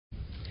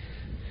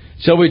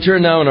Shall we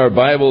turn now in our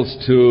Bibles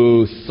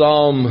to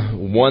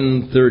Psalm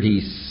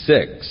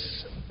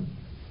 136.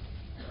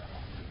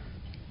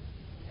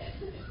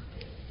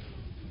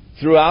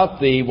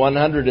 Throughout the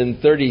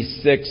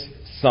 136th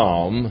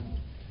Psalm,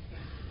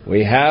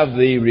 we have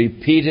the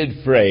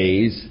repeated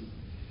phrase,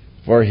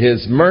 "For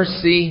His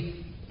mercy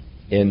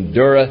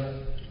endureth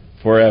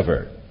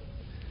forever."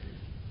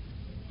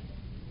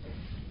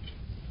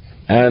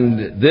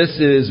 And this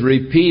is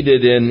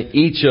repeated in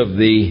each of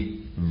the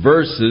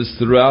verses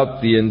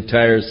throughout the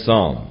entire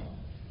psalm.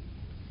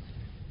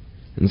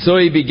 And so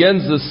he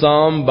begins the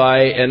psalm by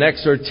an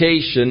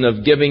exhortation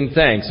of giving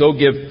thanks. "Oh,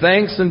 give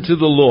thanks unto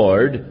the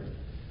Lord,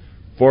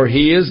 for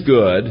He is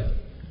good,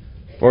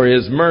 for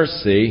His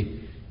mercy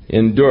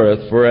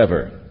endureth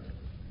forever."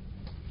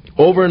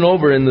 Over and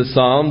over in the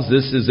Psalms,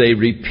 this is a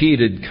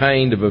repeated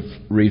kind of a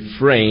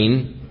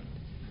refrain.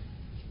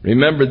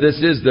 Remember,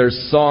 this is their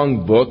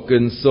song book,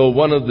 and so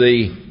one of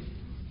the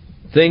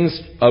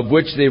things of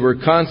which they were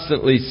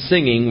constantly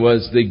singing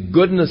was the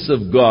goodness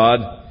of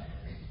God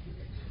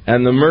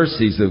and the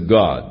mercies of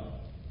God.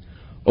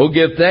 "Oh,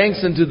 give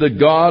thanks unto the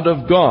God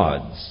of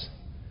gods,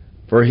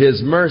 for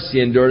His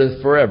mercy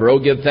endureth forever. Oh,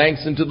 give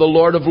thanks unto the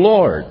Lord of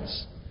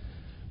lords,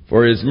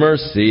 for His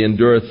mercy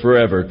endureth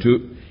forever.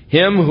 To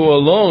Him who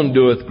alone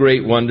doeth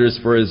great wonders,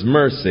 for His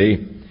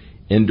mercy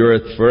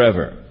endureth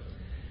forever."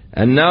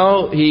 And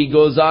now he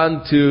goes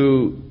on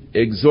to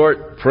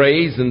exhort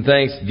praise and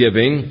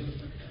thanksgiving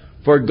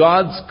for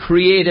God's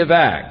creative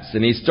acts.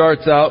 And he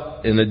starts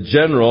out in a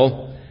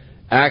general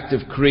act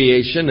of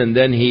creation, and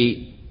then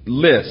he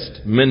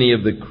lists many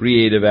of the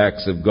creative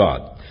acts of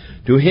God.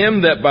 "To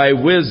Him that by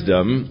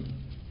wisdom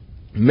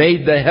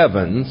made the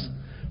heavens,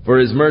 for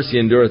His mercy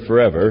endureth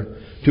forever.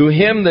 To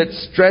Him that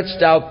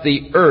stretched out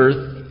the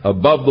earth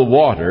above the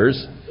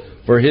waters,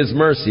 for His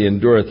mercy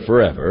endureth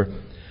forever.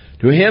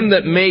 To Him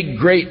that made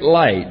great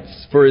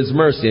lights, for His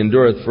mercy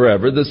endureth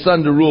forever. The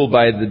sun to rule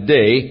by the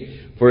day,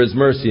 for His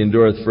mercy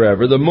endureth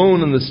forever. The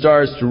moon and the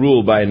stars to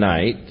rule by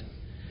night."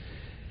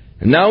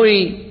 And now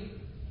he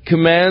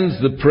commands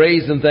the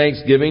praise and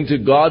thanksgiving to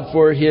God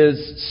for His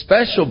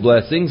special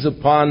blessings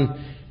upon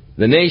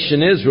the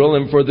nation Israel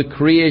and for the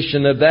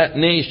creation of that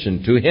nation.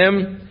 "To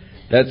Him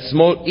that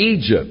smote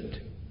Egypt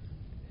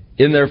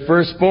in their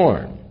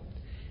firstborn,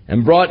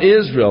 and brought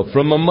Israel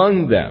from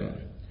among them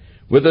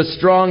with a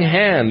strong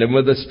hand and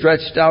with a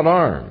stretched out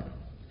arm.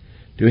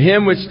 To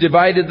Him which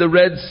divided the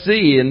Red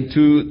Sea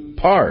into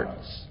parts,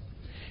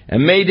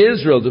 and made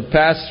Israel to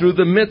pass through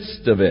the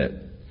midst of it,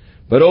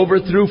 but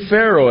overthrew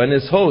Pharaoh and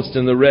his host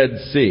in the Red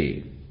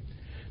Sea.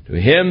 To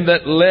Him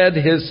that led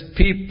His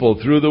people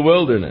through the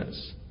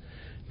wilderness.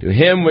 To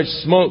Him which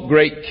smote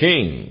great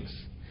kings,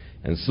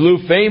 and slew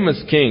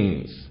famous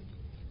kings,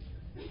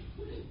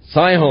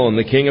 Sihon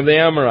the king of the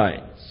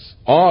Amorites,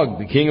 Og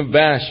the king of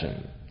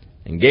Bashan,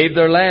 and gave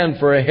their land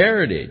for a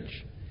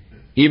heritage,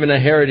 even a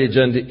heritage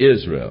unto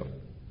Israel,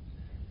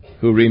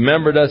 who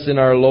remembered us in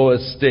our low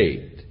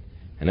estate,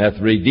 and hath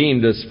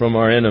redeemed us from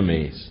our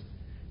enemies,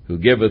 who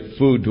giveth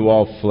food to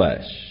all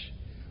flesh.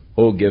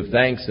 Oh, give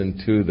thanks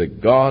unto the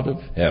God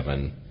of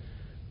heaven,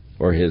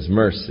 for His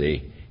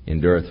mercy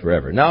endureth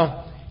forever."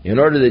 Now, in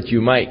order that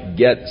you might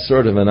get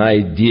sort of an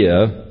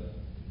idea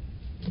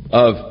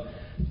of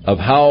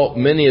how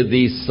many of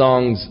these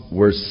songs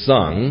were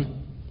sung,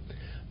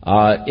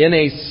 in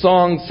a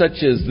song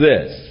such as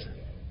this,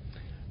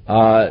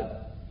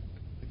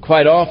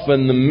 quite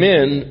often the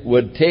men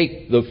would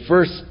take the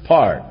first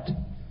part,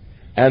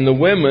 and the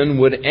women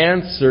would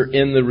answer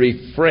in the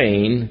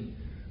refrain,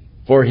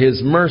 "For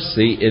His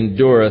mercy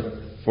endureth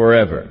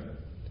forever."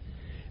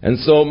 And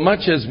so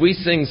much as we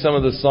sing some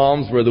of the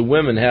psalms where the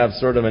women have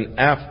sort of an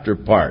after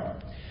part,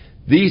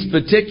 these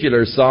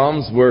particular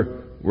psalms were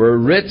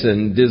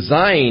written,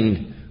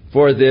 designed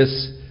for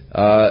this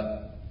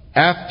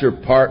after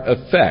part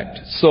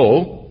effect.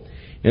 So,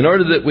 in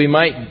order that we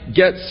might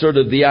get sort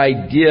of the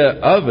idea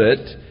of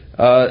it,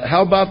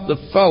 how about the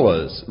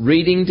fellows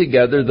reading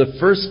together the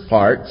first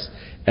parts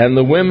and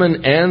the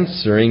women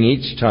answering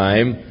each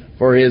time,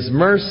 "For His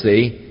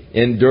mercy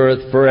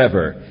endureth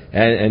forever."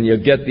 And you'll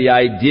get the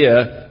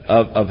idea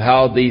of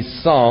how these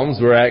psalms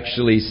were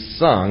actually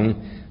sung,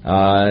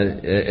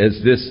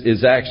 as this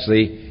is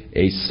actually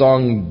a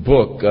song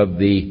book of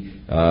the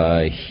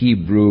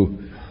Hebrew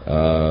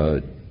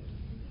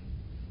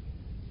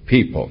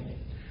people.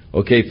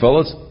 Okay,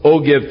 fellows. "Oh,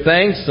 give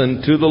thanks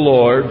unto the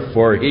Lord,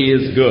 for He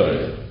is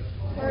good.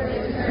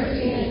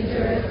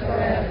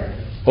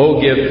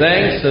 Oh, give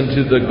thanks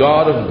unto the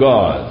God of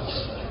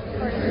gods.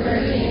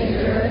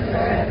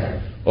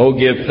 Oh,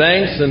 give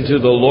thanks unto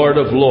the Lord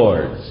of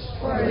lords.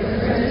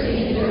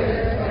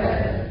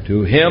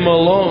 To Him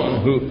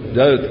alone who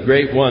doeth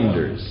great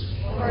wonders.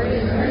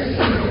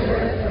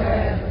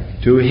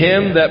 To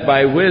Him that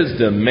by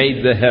wisdom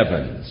made the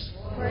heavens.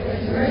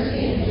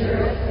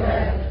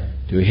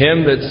 To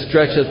Him that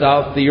stretcheth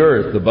out the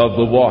earth above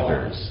the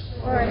waters.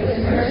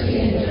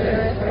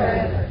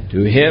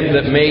 To Him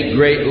that made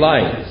great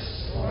lights.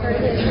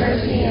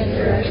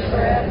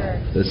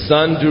 The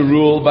sun to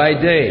rule by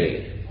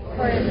day,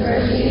 For his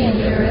mercy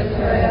endureth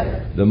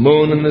forever. The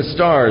moon and the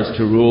stars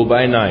to rule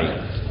by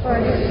night. For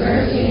his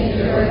mercy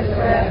endureth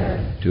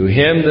forever. To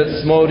him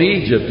that smote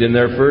Egypt in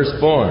their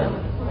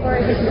firstborn. For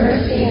his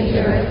mercy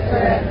endureth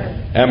forever.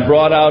 And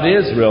brought out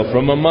Israel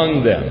from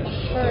among them.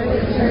 For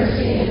his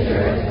mercy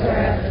endureth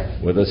forever.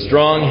 With a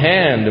strong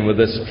hand and with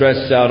a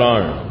stretched out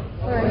arm.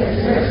 For his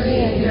mercy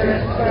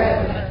endureth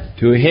forever.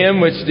 To him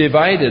which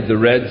divided the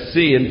Red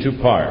Sea into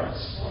parts.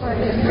 For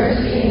his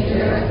mercy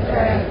endureth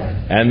forever.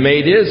 And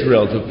made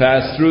Israel to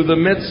pass through the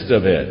midst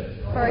of it.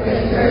 For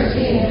his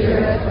mercy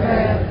endureth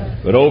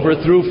forever. But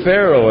overthrew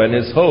Pharaoh and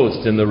his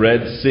host in the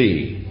Red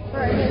Sea.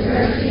 For his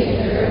mercy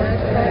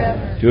endureth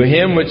forever. To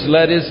him which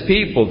led his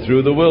people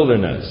through the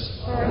wilderness.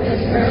 For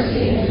his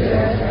mercy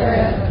endureth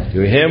forever.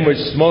 To him which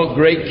smote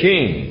great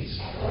kings.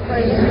 For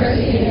his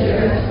mercy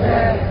endureth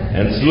forever.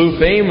 And slew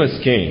famous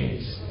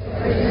kings. For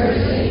his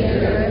mercy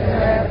endureth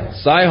forever.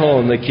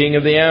 Sihon the king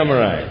of the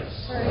Amorites.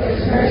 For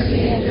his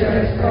mercy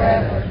endureth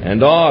forever.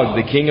 And Og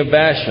the king of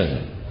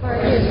Bashan. For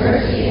his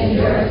mercy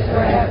endureth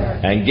forever.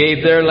 And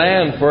gave their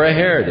land for a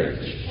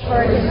heritage.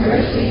 For his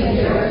mercy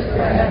endureth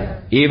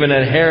forever. Even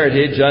an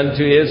heritage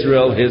unto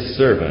Israel his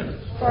servant.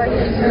 For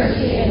his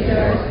mercy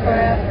endureth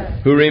forever.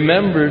 Who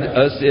remembered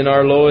us in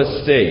our low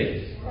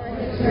estate. For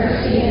his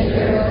mercy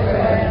endureth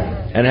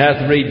forever. And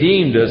hath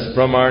redeemed us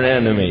from our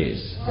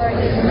enemies. For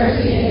his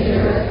mercy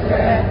endureth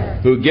forever.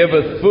 Who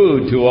giveth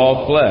food to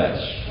all flesh.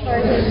 For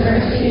his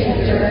mercy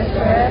endureth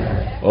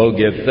forever. O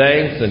give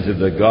thanks unto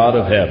the God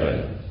of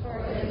heaven.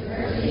 For his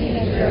mercy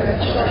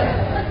endureth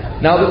forever.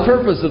 Now the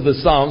purpose of the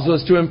Psalms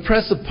was to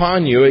impress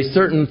upon you a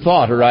certain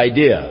thought or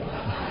idea.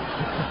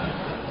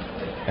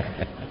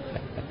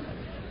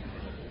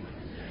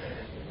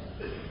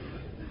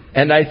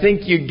 And I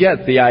think you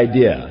get the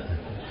idea.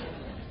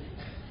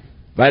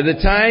 By the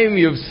time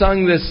you've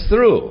sung this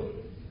through,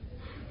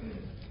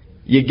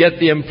 you get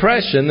the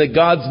impression that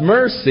God's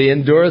mercy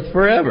endureth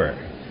forever.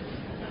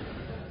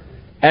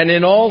 And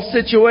in all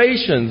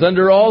situations,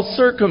 under all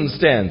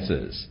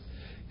circumstances,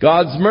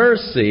 God's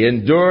mercy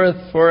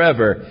endureth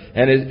forever.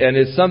 And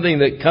it's something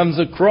that comes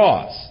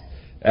across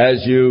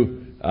as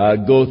you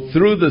go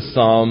through the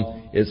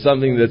psalm. It's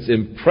something that's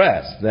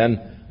impressed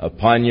then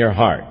upon your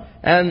heart.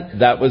 And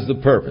that was the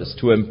purpose,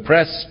 to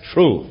impress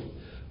truth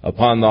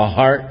upon the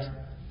heart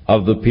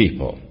of the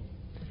people.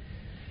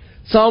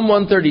 Psalm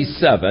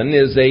 137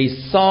 is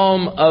a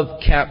psalm of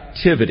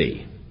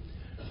captivity,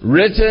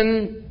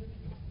 written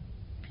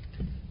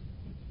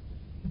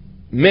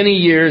many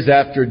years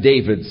after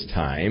David's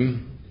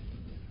time,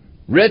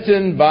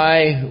 written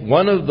by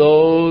one of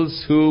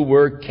those who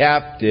were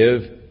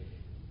captive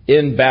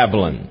in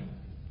Babylon.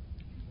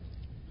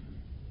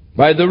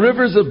 By the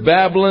rivers of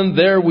Babylon,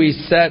 there we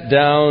sat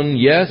down,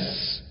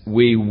 yes,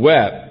 we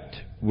wept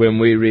when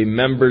we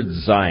remembered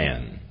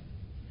Zion.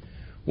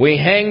 We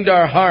hanged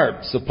our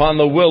harps upon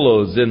the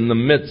willows in the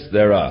midst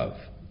thereof.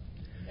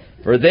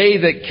 For they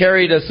that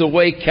carried us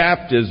away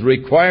captives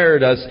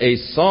required us a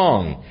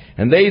song,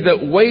 and they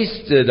that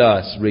wasted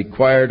us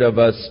required of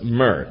us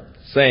mirth,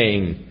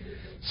 saying,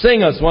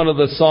 Sing us one of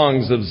the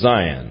songs of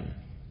Zion.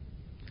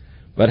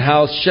 But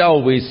how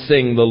shall we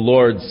sing the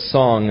Lord's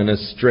song in a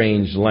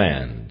strange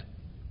land?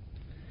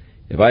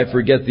 If I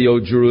forget thee, O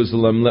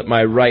Jerusalem, let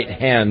my right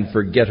hand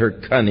forget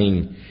her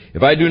cunning.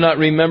 If I do not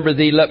remember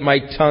thee, let my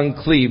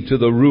tongue cleave to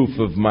the roof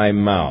of my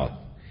mouth.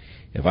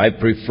 If I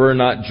prefer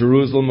not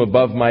Jerusalem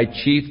above my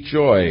chief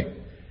joy,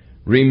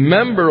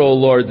 remember, O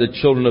Lord, the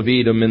children of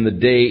Edom in the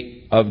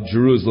day of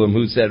Jerusalem,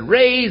 who said,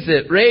 raise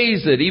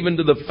it, even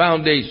to the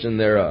foundation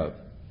thereof.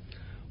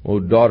 O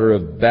daughter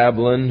of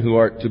Babylon, who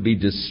art to be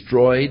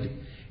destroyed,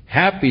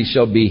 happy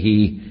shall be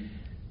he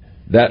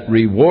that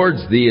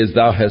rewards thee as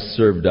thou hast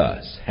served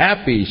us.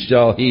 Happy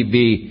shall he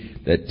be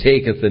that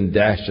taketh and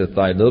dasheth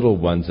thy little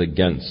ones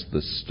against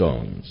the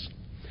stones.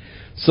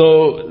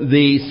 So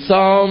the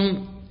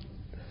psalm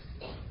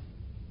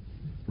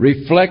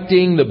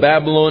reflecting the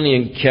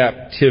Babylonian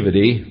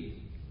captivity,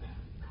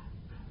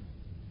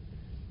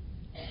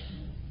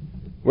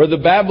 where the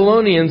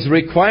Babylonians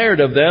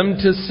required of them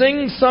to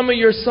sing some of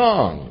your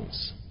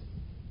songs.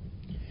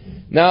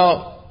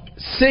 Now,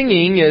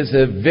 singing is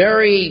a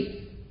very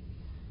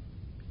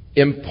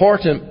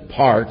important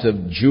part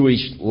of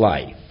Jewish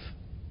life.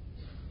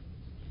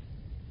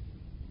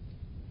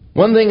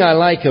 One thing I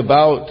like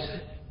about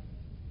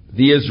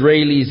the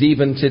Israelis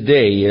even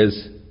today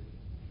is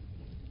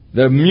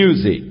their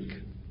music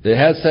that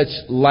has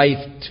such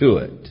life to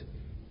it.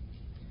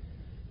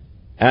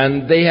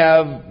 And they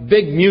have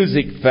big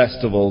music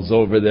festivals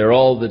over there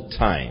all the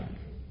time.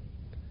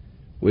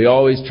 We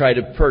always try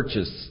to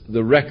purchase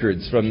the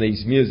records from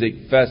these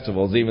music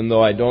festivals, even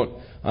though I don't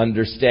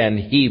understand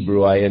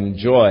Hebrew. I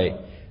enjoy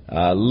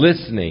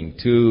listening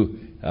to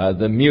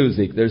the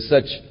music. There's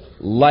such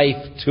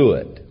life to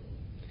it.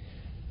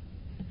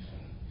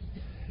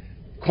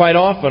 Quite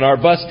often our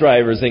bus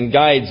drivers and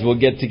guides will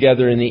get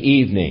together in the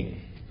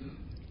evening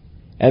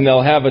and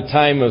they'll have a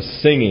time of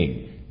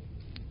singing.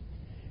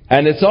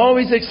 And it's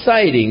always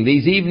exciting,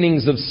 these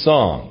evenings of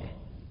song.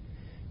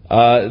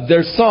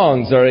 Their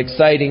songs are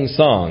exciting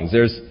songs.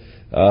 There's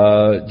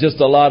just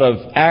a lot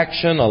of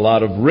action, a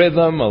lot of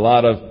rhythm, a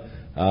lot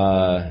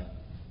of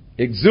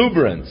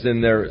exuberance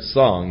in their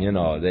song. You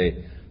know,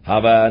 they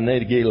Hava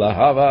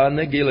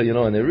Nagila, you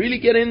know, and they really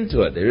get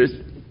into it. There's,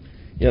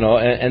 you know,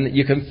 and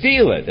you can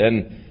feel it.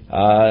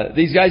 And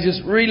these guys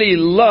just really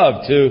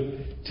love to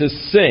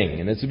sing,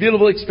 and it's a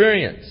beautiful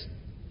experience.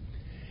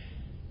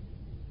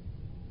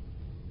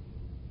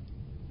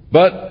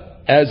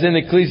 But as in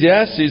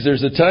Ecclesiastes,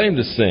 there's a time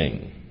to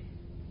sing.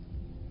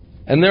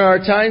 And there are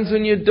times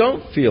when you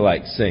don't feel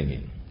like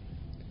singing.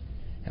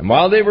 And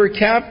while they were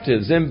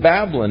captives in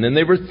Babylon, and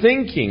they were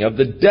thinking of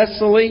the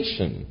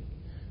desolation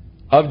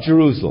of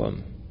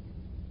Jerusalem,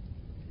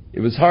 it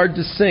was hard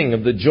to sing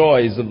of the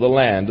joys of the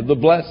land, of the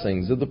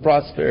blessings, of the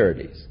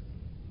prosperities,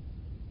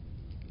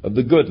 of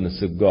the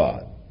goodness of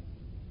God.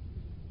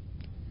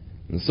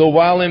 And so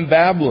while in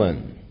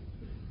Babylon,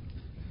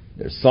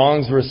 their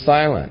songs were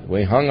silent.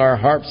 We hung our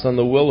harps on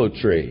the willow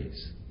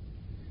trees.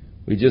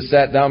 We just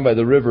sat down by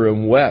the river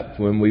and wept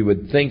when we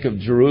would think of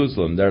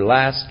Jerusalem. Their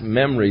last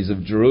memories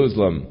of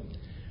Jerusalem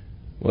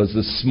was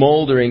the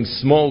smoldering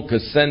smoke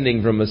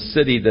ascending from a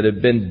city that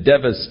had been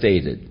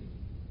devastated.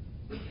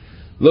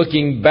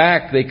 Looking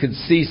back, they could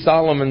see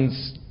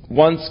Solomon's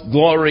once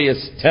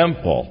glorious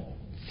temple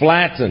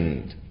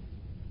flattened.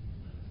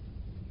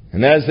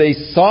 And as they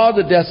saw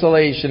the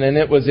desolation, and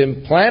it was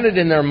implanted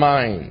in their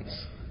minds,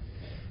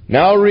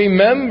 now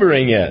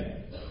remembering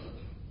it,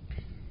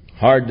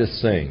 hard to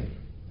sing.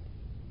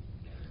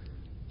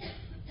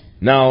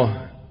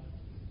 Now,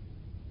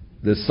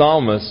 the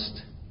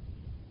psalmist,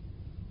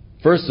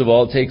 first of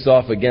all, takes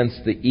off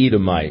against the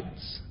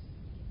Edomites.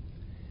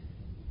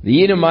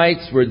 The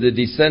Edomites were the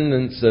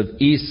descendants of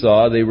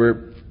Esau. They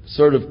were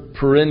sort of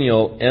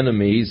perennial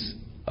enemies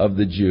of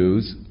the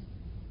Jews.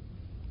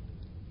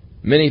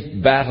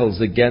 Many battles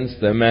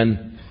against them,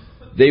 and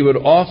they would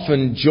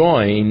often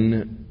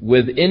join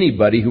with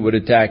anybody who would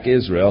attack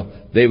Israel.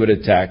 They would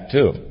attack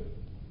too.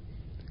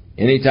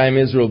 Anytime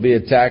Israel would be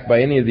attacked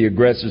by any of the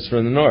aggressors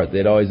from the north,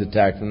 they'd always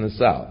attack from the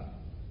south.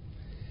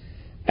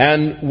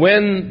 And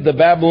when the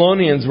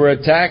Babylonians were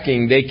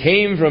attacking, they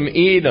came from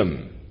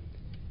Edom.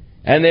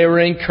 And they were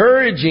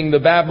encouraging the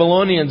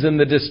Babylonians in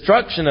the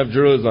destruction of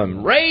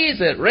Jerusalem. Raise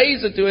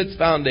it to its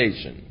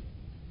foundation.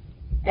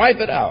 Wipe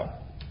it out.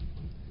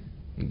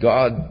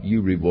 God,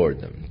 you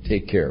reward them.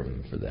 Take care of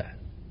them for that.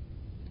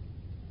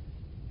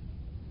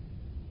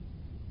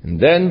 And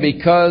then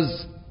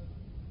because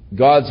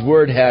God's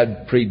Word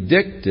had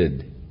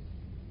predicted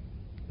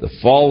the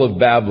fall of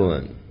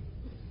Babylon,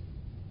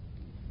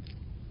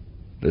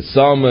 the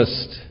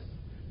psalmist,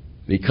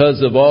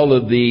 because of all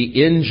of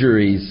the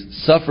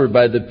injuries suffered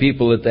by the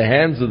people at the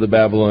hands of the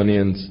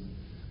Babylonians,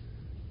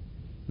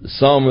 the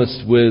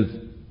psalmist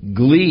with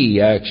glee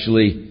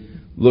actually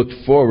looked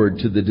forward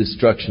to the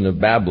destruction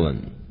of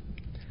Babylon,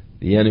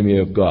 the enemy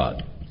of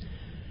God.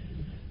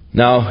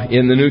 Now,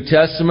 in the New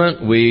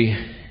Testament, we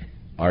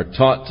are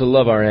taught to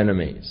love our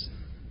enemies.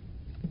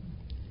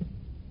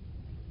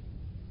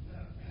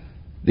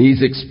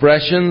 These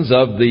expressions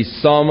of the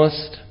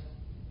psalmist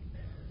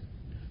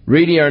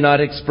really are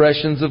not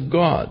expressions of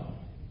God,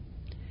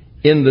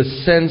 in the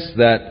sense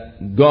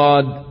that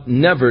God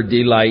never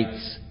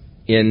delights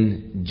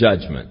in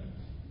judgment.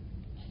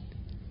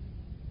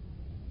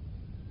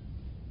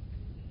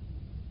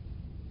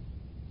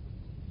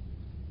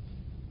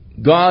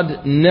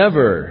 God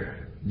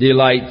never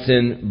delights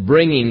in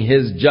bringing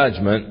His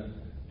judgment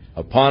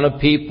upon a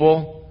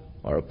people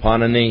or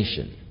upon a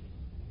nation.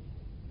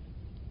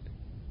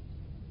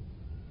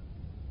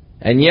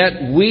 And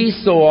yet we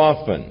so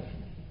often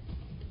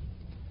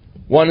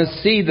want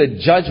to see the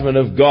judgment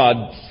of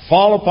God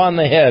fall upon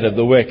the head of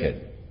the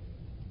wicked.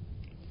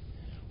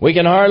 We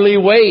can hardly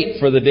wait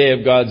for the day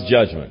of God's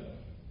judgment.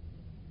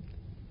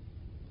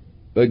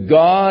 But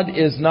God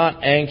is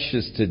not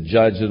anxious to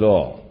judge at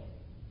all.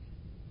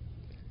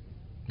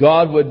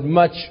 God would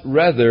much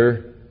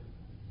rather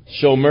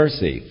show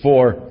mercy,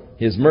 for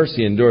His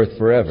mercy endureth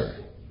forever.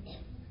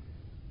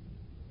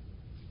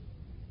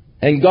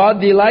 And God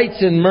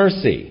delights in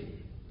mercy.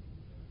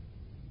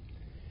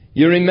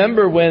 You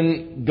remember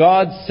when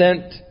God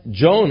sent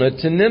Jonah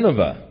to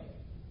Nineveh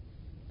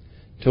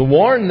to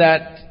warn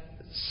that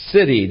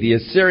city, the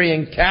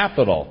Assyrian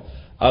capital,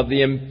 of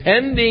the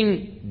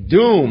impending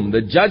doom,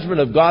 the judgment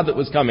of God that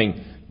was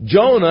coming.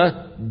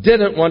 Jonah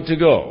didn't want to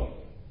go.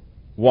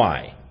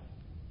 Why?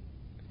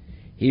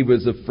 He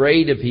was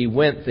afraid if he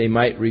went, they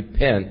might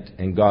repent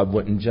and God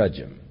wouldn't judge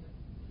him.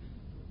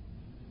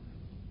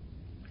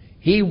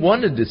 He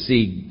wanted to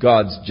see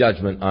God's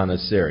judgment on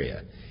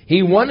Assyria.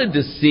 He wanted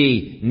to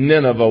see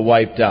Nineveh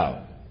wiped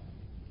out.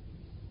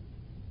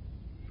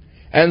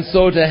 And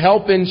so to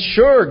help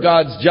ensure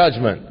God's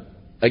judgment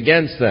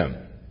against them,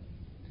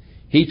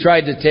 he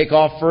tried to take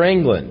off for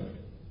England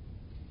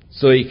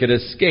so he could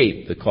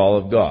escape the call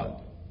of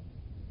God.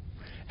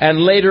 And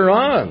later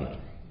on,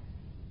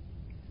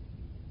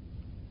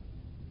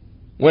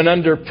 when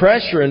under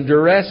pressure and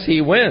duress he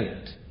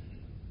went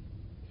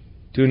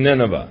to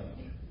Nineveh,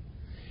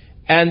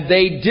 and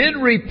they did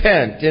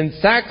repent in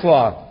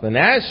sackcloth and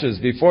ashes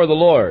before the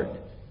Lord,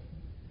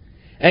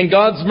 and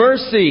God's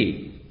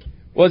mercy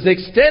was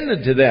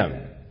extended to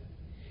them,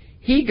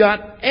 he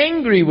got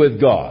angry with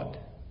God.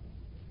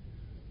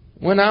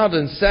 Went out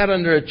and sat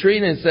under a tree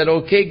and said,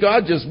 okay,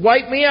 God, just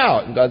wipe me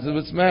out. And God said,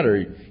 what's the matter?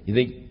 You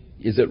think,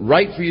 is it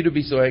right for you to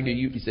be so angry?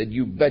 He said,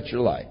 you bet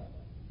your life.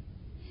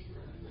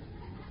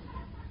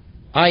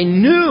 I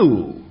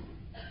knew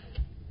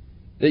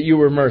that you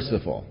were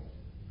merciful.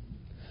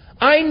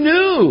 I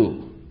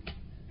knew.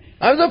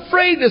 I was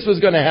afraid this was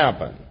going to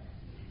happen.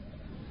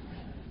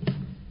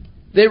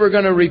 They were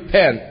going to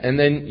repent, and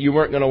then you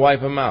weren't going to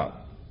wipe them out.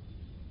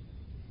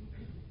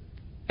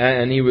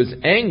 And he was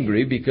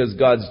angry because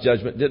God's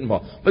judgment didn't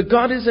fall. But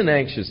God isn't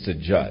anxious to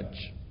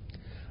judge.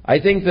 I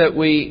think that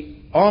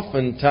we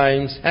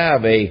oftentimes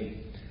have a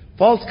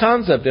false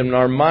concept in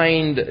our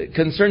mind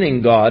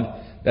concerning God,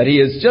 that He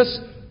is just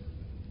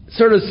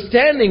sort of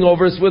standing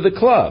over us with a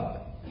club,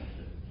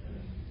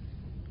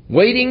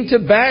 waiting to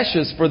bash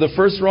us for the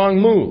first wrong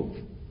move.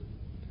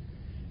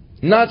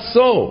 Not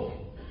so.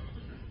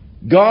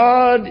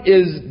 God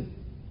is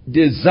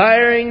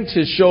desiring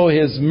to show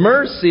His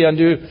mercy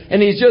unto you,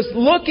 and He's just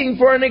looking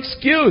for an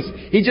excuse.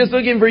 He's just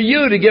looking for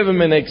you to give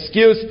Him an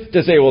excuse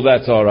to say, well,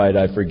 that's all right,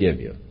 I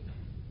forgive you.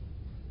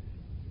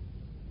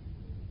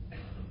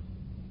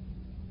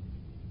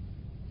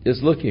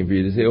 Just looking for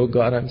you to say, oh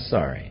God, I'm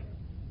sorry.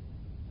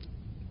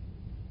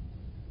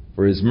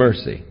 For His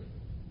mercy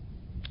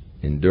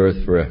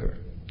endureth forever.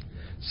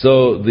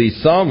 So the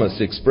psalmist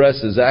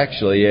expresses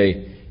actually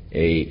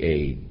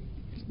a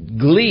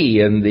glee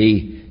in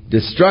the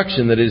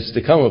destruction that is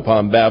to come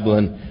upon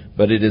Babylon,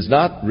 but it is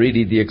not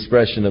really the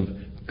expression of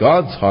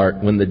God's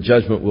heart when the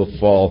judgment will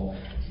fall.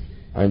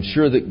 I'm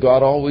sure that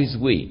God always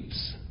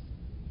weeps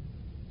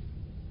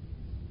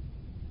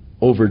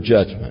over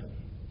judgment.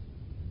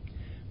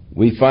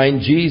 We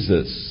find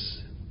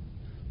Jesus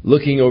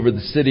looking over the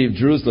city of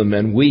Jerusalem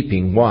and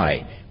weeping.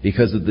 Why?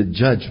 Because of the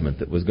judgment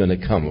that was going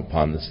to come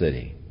upon the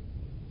city.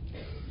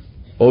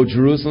 Oh,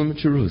 Jerusalem,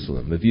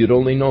 Jerusalem, if you'd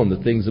only known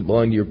the things that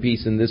belong to your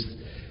peace in this,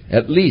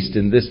 at least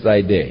in this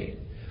thy day.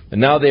 And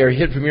now they are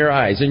hid from your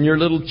eyes, and your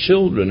little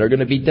children are going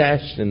to be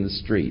dashed in the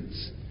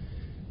streets.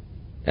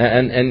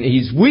 And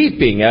he's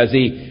weeping as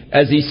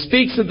he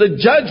speaks of the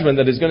judgment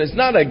that is going to... It's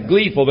not a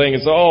gleeful thing.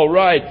 It's all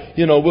right,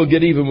 we'll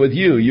get even with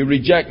you. You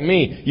reject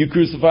me. You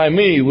crucify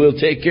me. We'll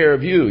take care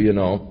of you,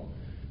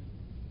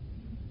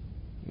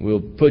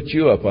 We'll put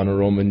you up on a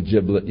Roman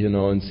gibbet,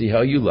 and see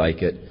how you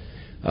like it.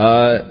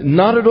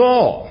 Not at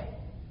all.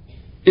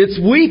 It's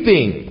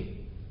weeping.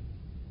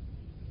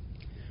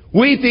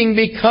 Weeping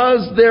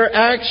because their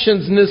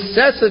actions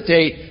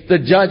necessitate the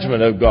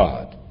judgment of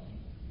God.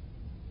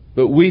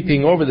 But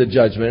weeping over the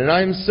judgment. And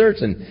I'm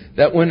certain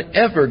that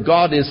whenever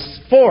God is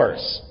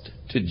forced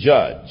to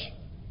judge,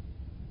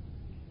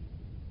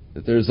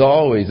 that there's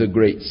always a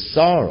great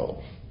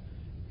sorrow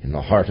in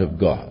the heart of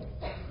God.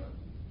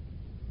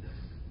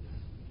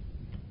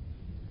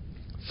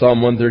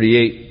 Psalm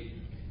 138,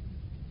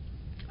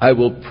 I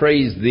will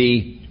praise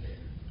Thee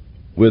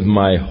with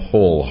my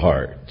whole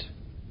heart.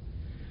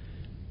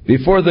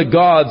 Before the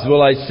gods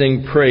will I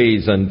sing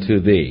praise unto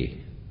Thee.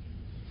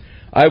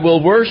 I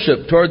will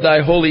worship toward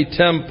Thy holy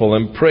temple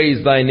and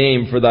praise Thy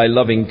name for Thy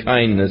loving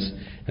kindness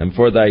and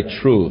for Thy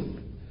truth.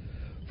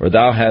 For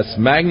Thou hast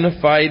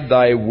magnified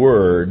Thy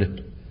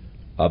word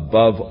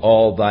above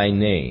all Thy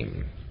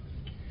name.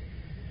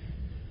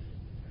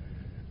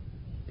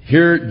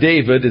 Here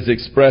David is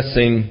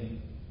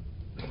expressing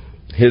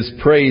his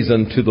praise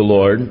unto the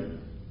Lord,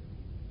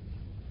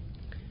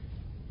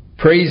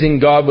 praising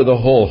God with a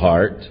whole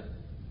heart,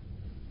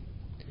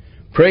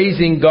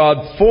 praising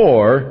God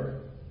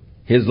for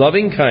His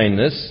loving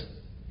kindness,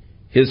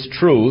 His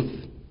truth,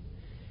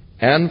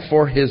 and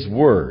for His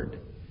word.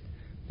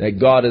 That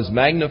God has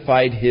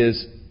magnified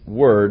His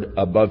word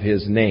above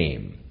His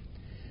name.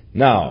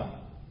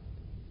 Now,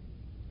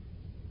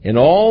 in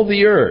all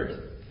the earth,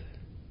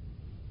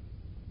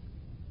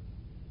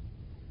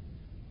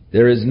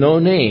 there is no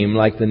name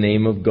like the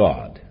name of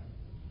God.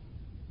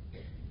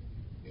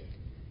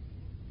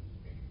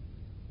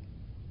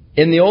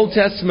 In the Old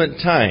Testament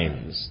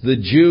times, the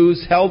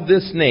Jews held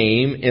this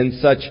name in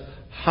such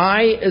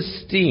high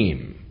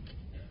esteem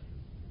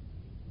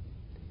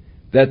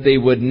that they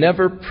would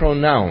never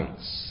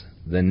pronounce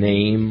the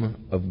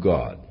name of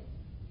God.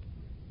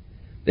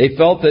 They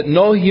felt that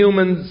no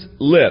human's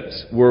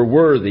lips were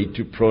worthy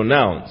to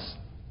pronounce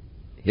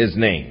His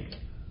name.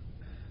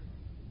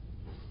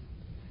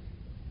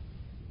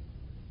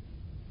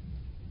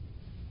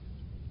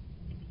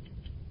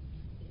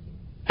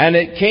 And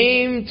it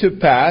came to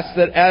pass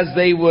that as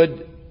they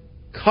would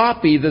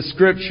copy the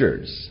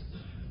Scriptures,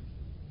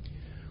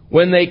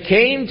 when they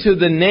came to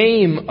the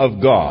name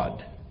of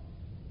God,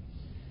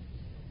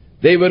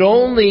 they would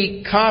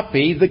only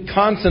copy the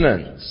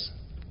consonants,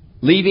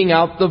 leaving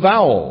out the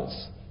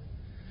vowels,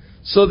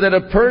 so that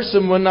a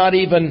person would not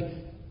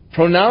even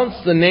pronounce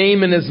the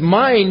name in his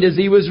mind as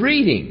he was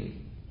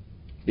reading,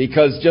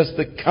 because just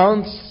the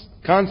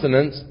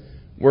consonants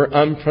were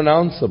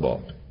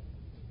unpronounceable.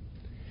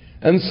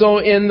 And so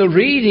in the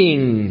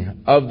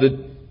reading of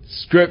the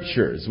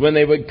Scriptures, when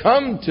they would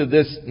come to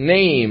this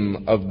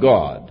name of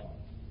God,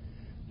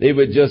 they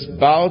would just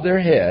bow their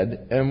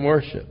head and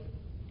worship.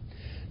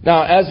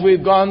 Now, as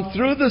we've gone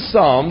through the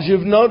Psalms,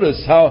 you've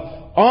noticed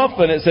how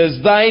often it says,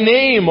 Thy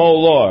name, O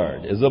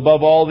Lord, is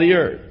above all the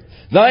earth.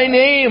 Thy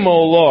name,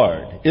 O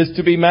Lord, is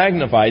to be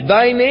magnified.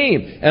 Thy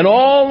name. And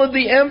all of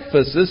the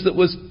emphasis that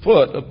was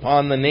put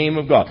upon the name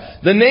of God.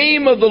 The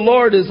name of the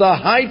Lord is a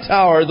high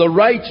tower. The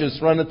righteous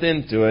runneth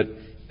into it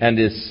and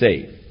is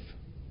safe.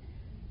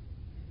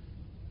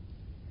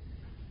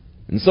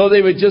 And so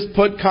they would just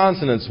put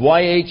consonants,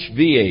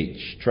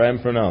 YHVH. Try and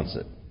pronounce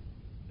it.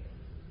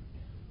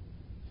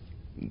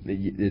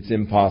 It's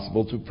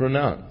impossible to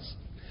pronounce.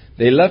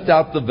 They left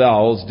out the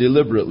vowels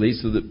deliberately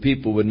so that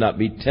people would not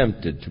be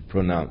tempted to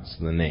pronounce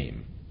the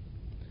name.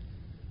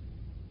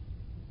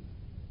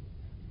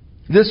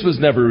 This was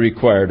never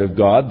required of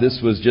God. This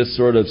was just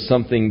sort of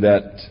something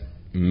that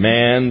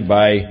man,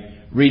 by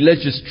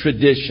religious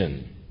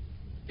tradition,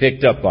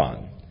 picked up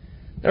on.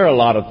 There are a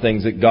lot of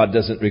things that God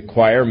doesn't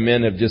require.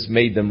 Men have just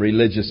made them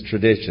religious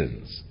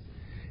traditions.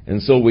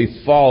 And so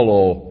we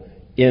follow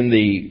in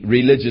the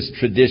religious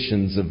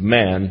traditions of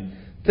man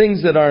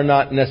things that are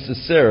not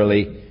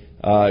necessarily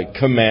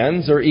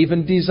commands or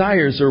even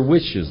desires or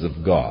wishes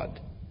of God.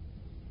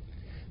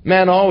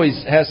 Man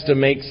always has to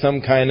make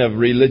some kind of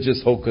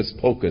religious hocus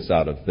pocus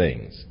out of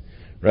things,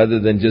 rather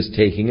than just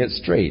taking it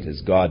straight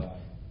as God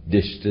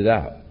dished it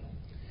out.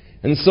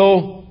 And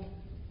so,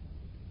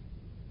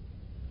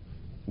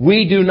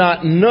 we do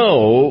not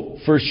know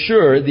for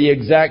sure the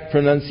exact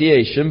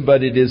pronunciation,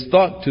 but it is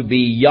thought to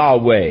be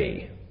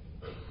Yahweh.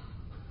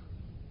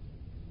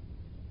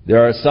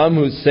 There are some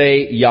who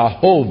say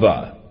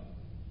Yahovah.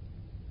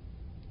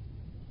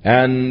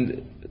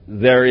 And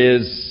there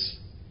is,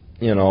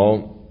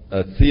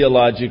 a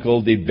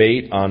theological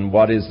debate on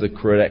what is the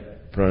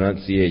correct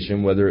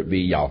pronunciation, whether it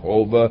be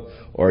Yahovah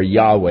or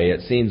Yahweh.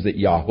 It seems that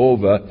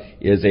Yahovah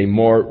is a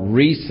more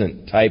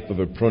recent type of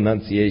a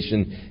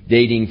pronunciation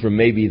dating from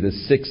maybe the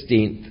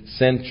 16th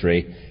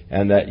century,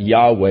 and that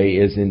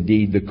Yahweh is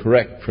indeed the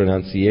correct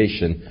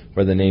pronunciation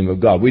for the name of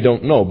God. We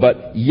don't know,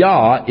 but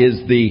Yah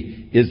is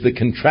the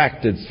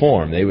contracted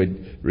form. They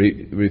would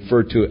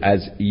refer to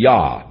as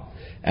Yah.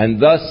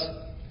 And thus,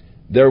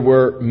 there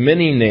were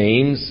many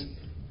names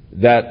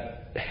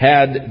that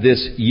had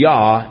this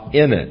Yah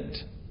in it.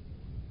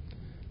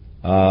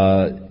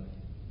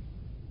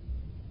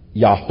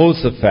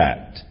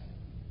 Jehoshaphat,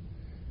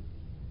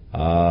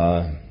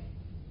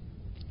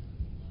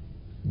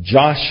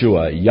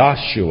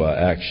 Joshua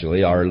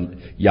actually, or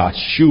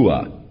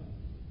Yeshua.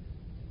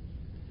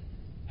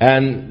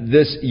 And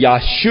this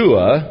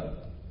Yeshua,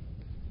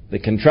 the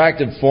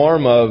contracted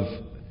form of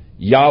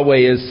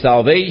Yahweh is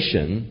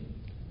salvation,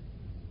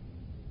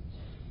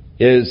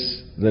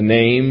 is the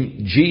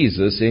name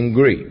Jesus in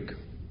Greek.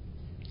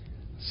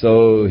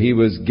 So he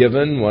was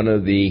given one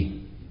of the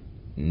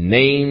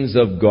names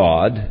of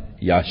God,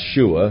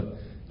 Yeshua.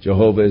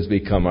 Jehovah has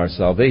become our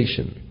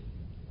salvation.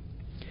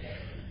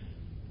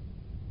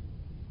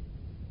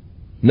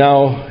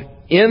 Now,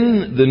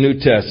 in the New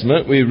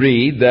Testament, we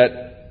read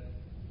that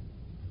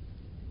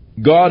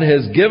God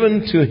has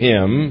given to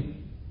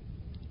him,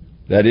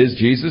 that is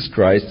Jesus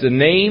Christ, a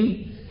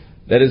name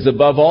that is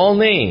above all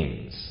names.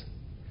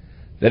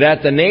 That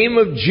at the name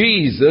of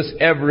Jesus,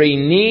 every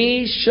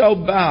knee shall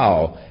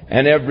bow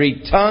and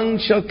every tongue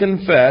shall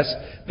confess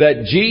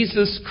that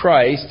Jesus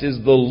Christ is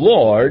the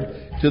Lord,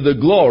 to the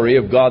glory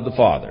of God the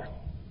Father.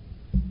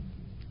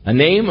 A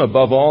name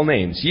above all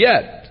names.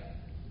 Yet,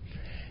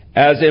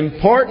 as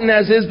important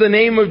as is the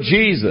name of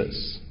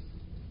Jesus,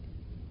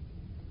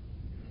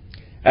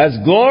 as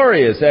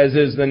glorious as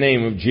is the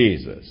name of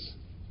Jesus,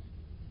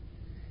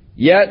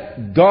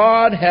 yet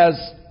God has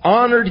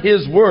honored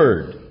His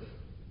Word.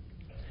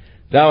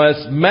 Thou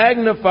hast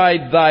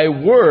magnified thy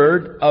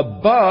word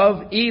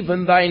above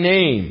even thy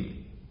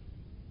name.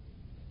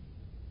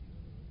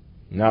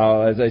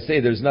 Now, as I say,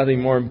 there's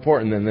nothing more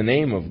important than the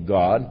name of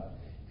God,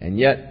 and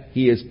yet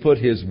He has put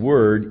His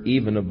word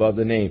even above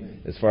the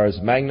name, as far as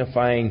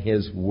magnifying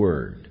His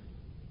word.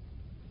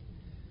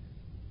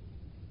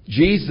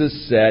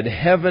 Jesus said,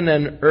 Heaven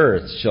and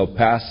earth shall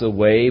pass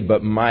away,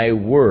 but my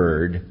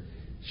word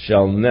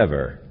shall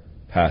never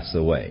pass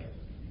away.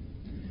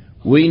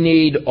 We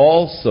need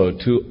also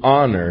to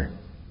honor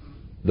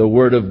the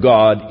Word of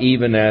God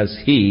even as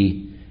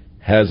He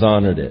has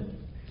honored it.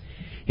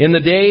 In the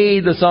day,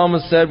 the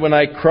psalmist said, when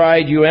I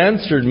cried, you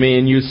answered me,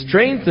 and you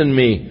strengthened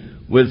me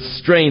with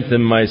strength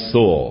in my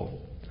soul.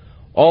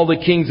 All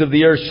the kings of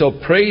the earth shall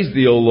praise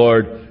Thee, O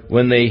Lord,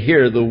 when they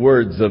hear the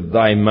words of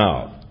Thy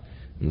mouth.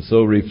 And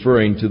so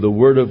referring to the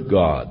Word of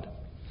God.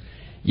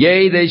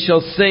 Yea, they shall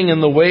sing in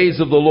the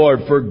ways of the Lord,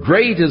 for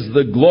great is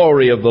the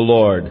glory of the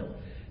Lord.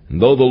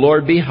 And though the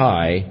Lord be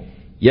high,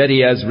 yet He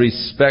has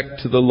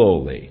respect to the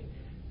lowly.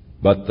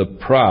 But the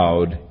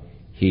proud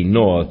He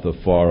knoweth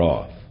afar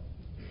off.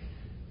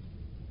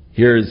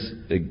 Here's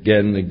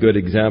again a good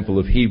example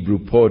of Hebrew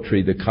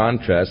poetry, the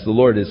contrast. The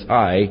Lord is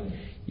high,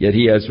 yet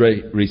He has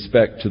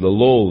respect to the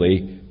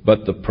lowly,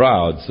 but the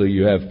proud. So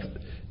you have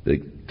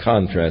the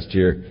contrast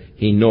here.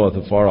 He knoweth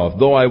afar off.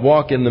 Though I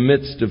walk in the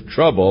midst of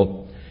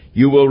trouble,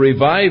 you will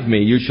revive me.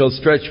 You shall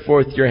stretch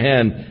forth your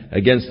hand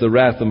against the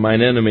wrath of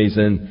mine enemies,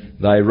 and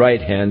thy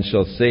right hand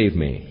shall save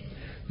me.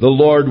 The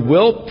Lord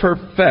will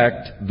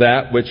perfect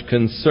that which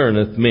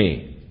concerneth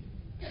me.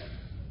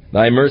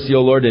 Thy mercy,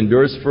 O Lord,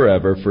 endures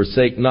forever.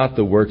 Forsake not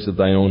the works of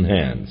thine own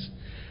hands.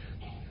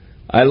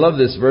 I love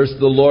this verse.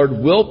 The Lord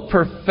will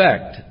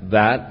perfect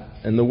that,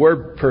 and the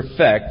word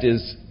perfect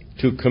is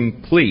to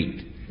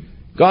complete.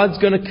 God's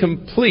going to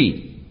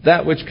complete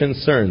that which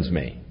concerns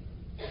me.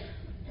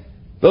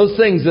 Those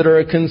things that are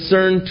a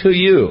concern to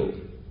you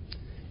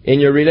in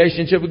your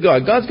relationship with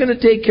God, God's going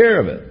to take care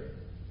of it.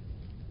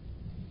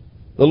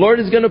 The Lord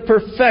is going to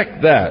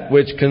perfect that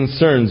which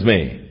concerns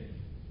me.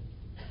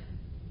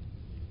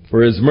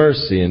 For His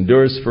mercy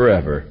endures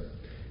forever.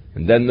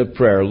 And then the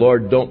prayer,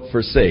 Lord, don't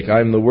forsake. I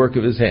am the work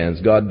of His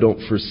hands. God,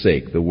 don't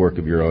forsake the work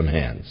of your own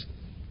hands.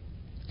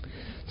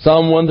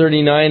 Psalm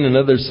 139,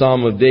 another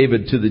psalm of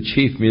David to the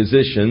chief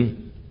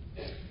musician.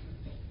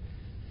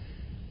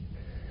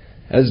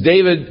 As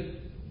David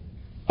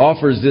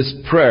offers this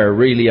prayer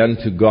really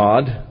unto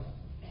God,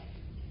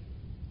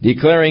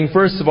 declaring,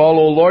 first of all,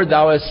 O Lord,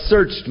 thou hast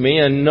searched me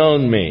and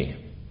known me.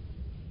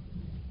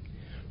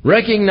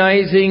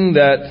 Recognizing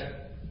that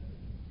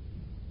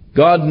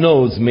God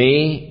knows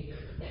me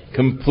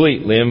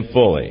completely and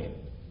fully.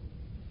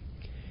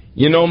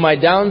 You know my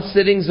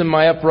downsittings and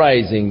my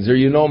uprisings, or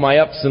you know my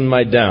ups and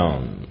my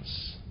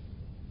downs.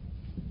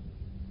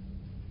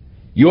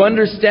 You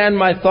understand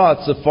my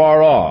thoughts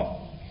afar off.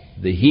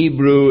 The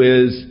Hebrew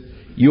is,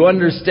 you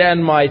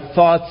understand my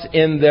thoughts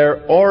in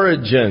their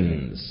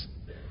origins.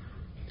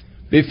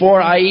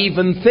 Before I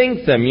even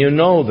think them, you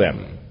know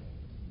them.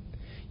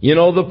 You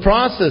know the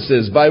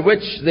processes by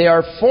which they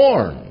are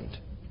formed.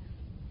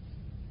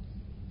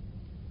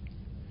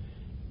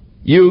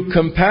 You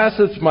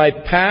compasseth my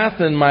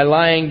path and my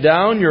lying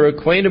down. You're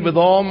acquainted with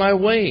all my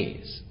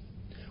ways.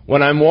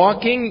 When I'm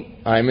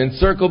walking, I'm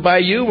encircled by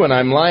you. When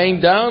I'm lying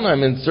down,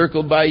 I'm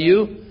encircled by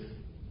you.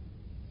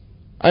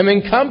 I'm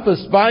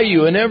encompassed by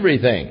you in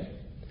everything.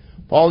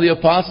 Paul the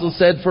Apostle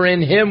said, for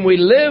in Him we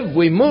live,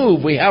 we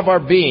move, we have our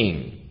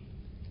being.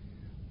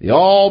 The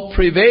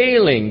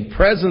all-prevailing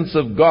presence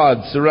of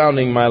God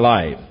surrounding my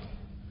life.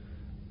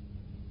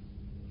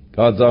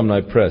 God's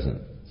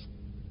omnipresent.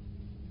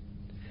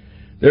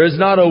 There is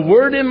not a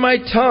word in my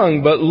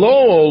tongue, but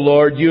lo, O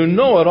Lord, you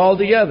know it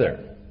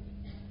altogether.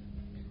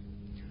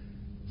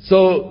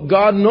 So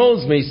God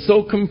knows me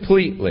so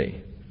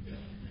completely.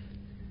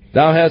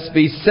 Thou hast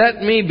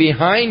beset me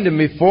behind and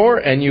before,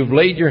 and you've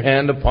laid your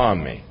hand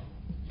upon me.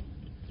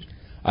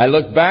 I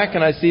look back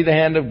and I see the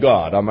hand of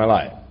God on my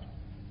life.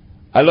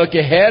 I look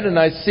ahead and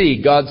I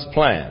see God's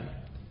plan.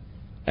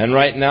 And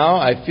right now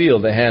I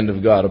feel the hand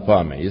of God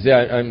upon me. You see,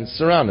 I'm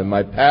surrounded.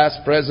 My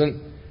past,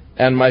 present,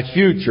 and my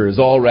future is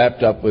all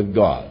wrapped up with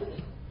God.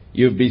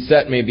 You've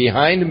beset me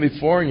behind and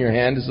before, and your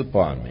hand is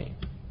upon me.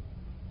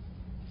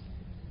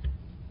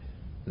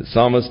 The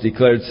psalmist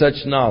declared,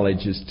 such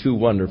knowledge is too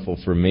wonderful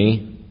for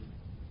me.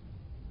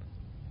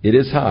 It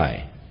is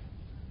high.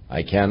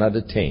 I cannot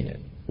attain it.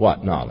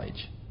 What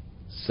knowledge?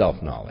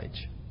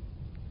 Self-knowledge.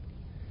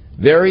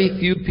 Very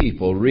few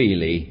people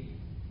really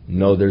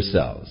know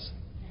themselves.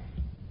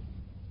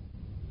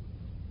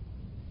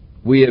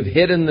 We have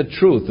hidden the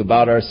truth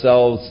about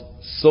ourselves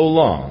so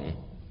long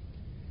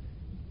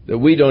that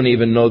we don't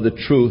even know the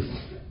truth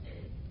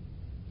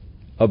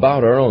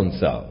about our own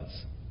selves.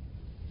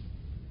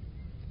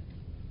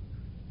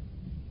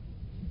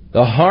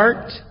 The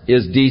heart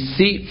is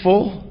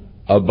deceitful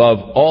above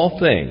all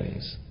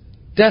things,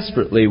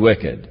 desperately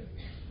wicked.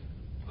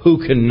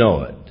 Who can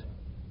know it?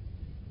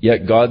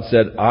 Yet God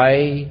said,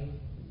 I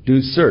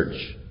do search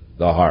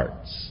the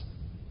hearts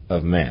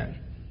of man.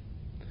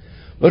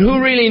 But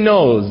who really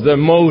knows the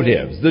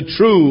motives, the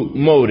true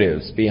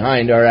motives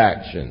behind our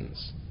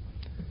actions?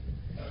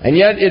 And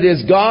yet it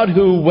is God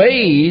who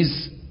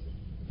weighs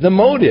the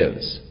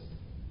motives.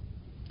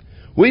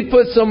 We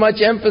put so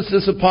much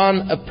emphasis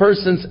upon a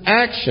person's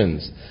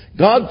actions.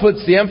 God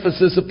puts the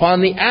emphasis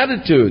upon the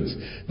attitudes,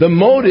 the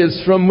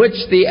motives from which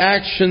the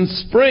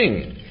actions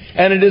spring.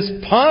 And it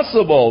is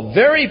possible,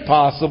 very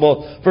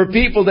possible, for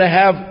people to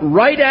have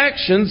right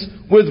actions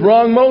with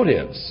wrong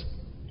motives.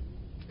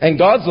 And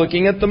God's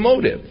looking at the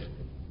motive.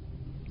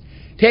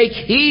 Take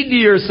heed to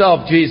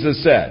yourself,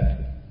 Jesus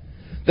said,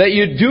 that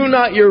you do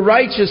not your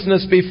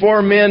righteousness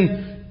before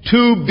men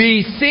to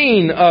be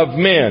seen of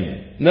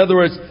men. In other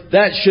words,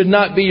 that should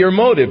not be your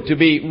motive, to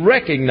be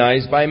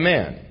recognized by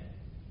men.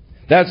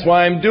 That's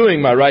why I'm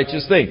doing my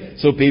righteous thing,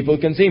 so people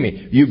can see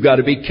me. You've got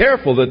to be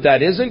careful that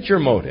that isn't your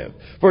motive.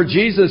 For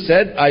Jesus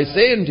said, I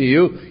say unto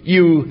you,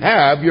 you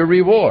have your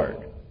reward.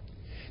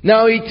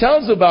 Now He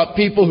tells about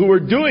people who were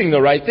doing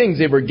the right things.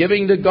 They were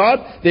giving to God,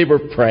 they were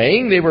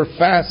praying, they were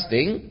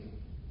fasting,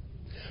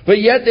 but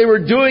yet they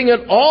were doing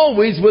it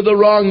always with the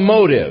wrong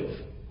motive.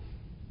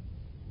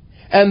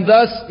 And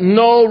thus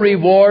no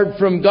reward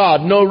from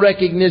God, no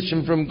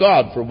recognition from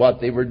God for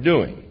what they were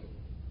doing.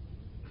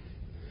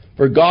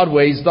 For God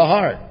weighs the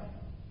heart.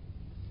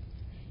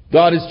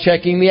 God is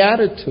checking the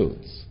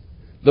attitudes,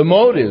 the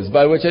motives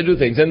by which I do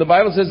things. And the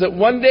Bible says that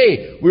one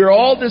day we are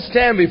all to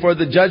stand before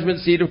the judgment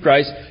seat of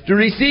Christ to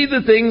receive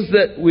the things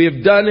that we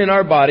have done in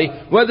our body,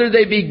 whether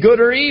they be good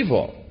or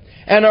evil.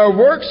 And our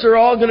works are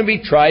all going to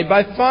be tried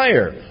by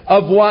fire,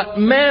 of what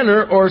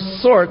manner or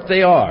sort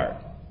they are.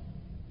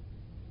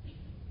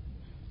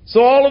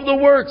 So all of the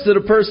works that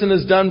a person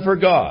has done for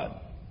God.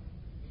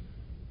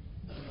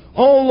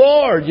 Oh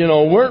Lord,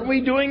 weren't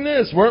we doing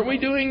this? Weren't we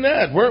doing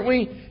that? Weren't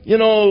we,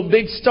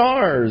 big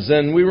stars,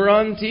 and we were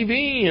on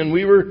TV, and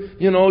we were,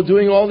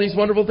 doing all these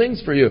wonderful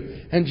things for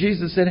you. And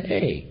Jesus said,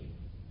 hey,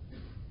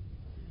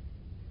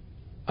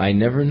 I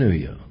never knew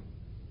you.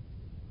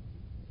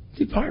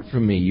 Depart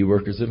from me, you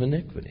workers of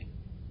iniquity.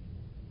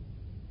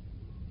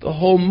 The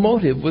whole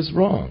motive was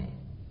wrong.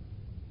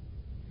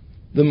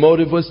 The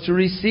motive was to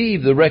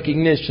receive the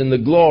recognition, the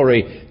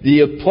glory,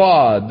 the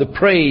applaud, the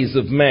praise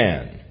of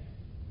man.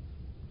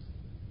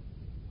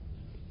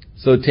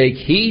 So take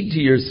heed to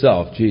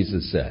yourself,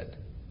 Jesus said.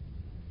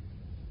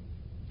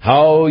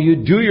 How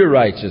you do your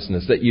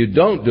righteousness, that you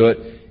don't do it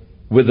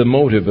with the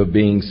motive of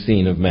being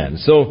seen of men.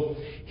 So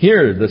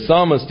here the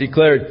psalmist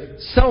declared,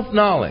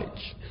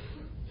 self-knowledge.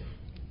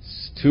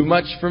 It's too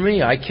much for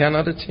me. I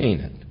cannot attain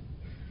it.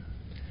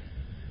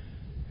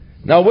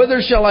 Now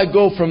whither shall I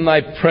go from thy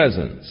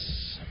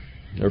presence,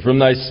 or from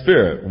thy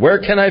spirit? Where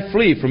can I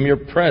flee from your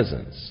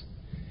presence?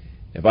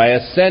 If I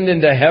ascend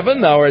into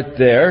heaven, thou art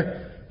there.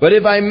 But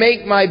if I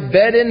make my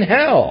bed in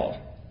hell,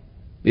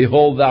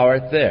 behold, thou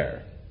art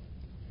there.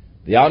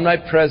 The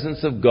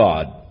omnipresence of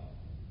God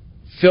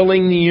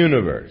filling the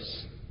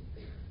universe.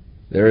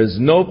 There is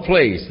no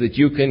place that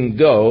you can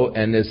go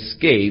and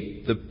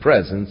escape the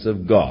presence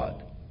of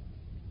God.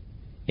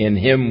 In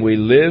Him we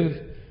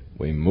live,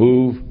 we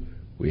move,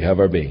 we have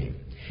our being.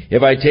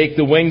 If I take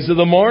the wings of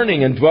the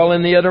morning and dwell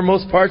in the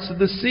uttermost parts of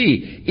the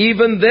sea,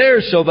 even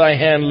there shall thy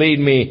hand lead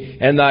me,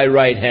 and thy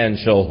right hand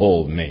shall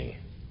hold me.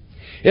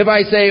 If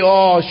I say,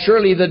 oh,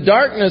 surely the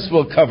darkness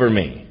will cover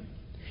me,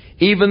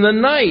 even the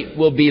night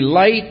will be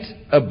light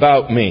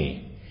about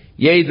me.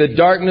 Yea, the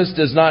darkness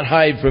does not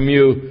hide from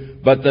you,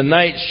 but the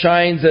night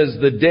shines as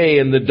the day,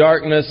 and the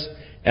darkness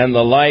and the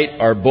light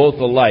are both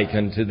alike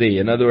unto thee.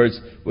 In other words,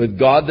 with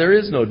God there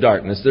is no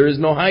darkness. There is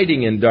no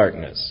hiding in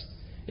darkness.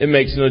 It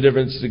makes no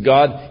difference to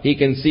God. He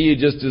can see you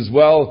just as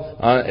well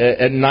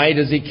at night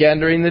as He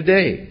can during the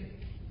day.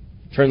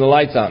 Turn the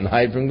lights out and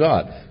hide from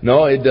God.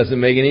 No, it doesn't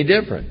make any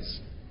difference.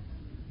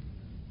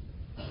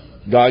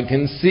 God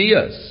can see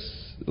us.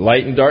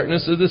 Light and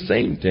darkness are the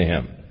same to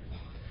Him.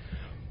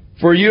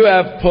 For you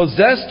have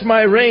possessed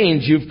my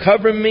reins. You've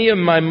covered me in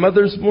my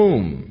mother's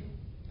womb.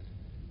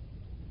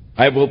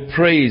 I will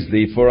praise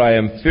thee, for I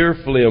am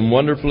fearfully and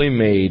wonderfully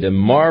made, and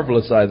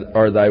marvelous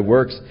are thy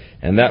works,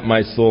 and that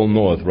my soul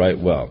knoweth right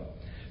well.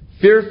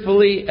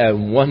 Fearfully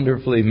and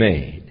wonderfully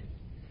made.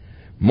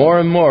 More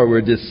and more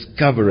we're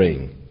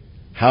discovering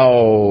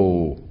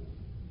how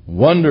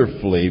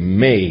wonderfully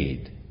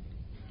made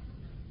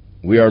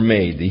we are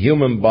made, the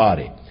human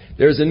body.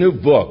 There's a new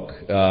book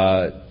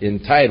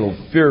entitled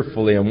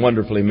Fearfully and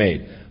Wonderfully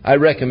Made. I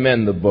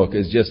recommend the book.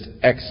 It's just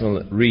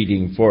excellent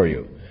reading for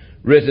you.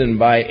 Written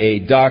by a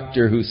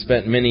doctor who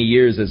spent many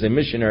years as a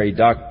missionary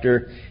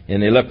doctor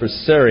in a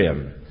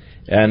leprosarium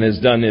and has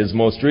done his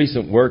most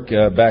recent work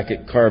back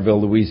at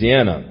Carville,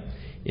 Louisiana,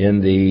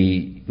 in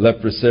the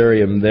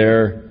leprosarium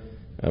there,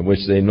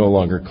 which they no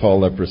longer call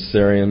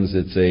leprosariums.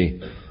 It's a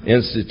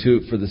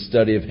institute for the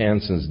study of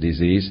Hansen's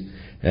disease.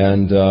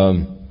 And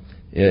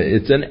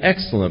it's an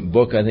excellent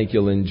book. I think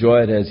you'll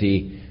enjoy it as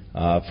he,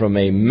 from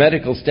a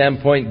medical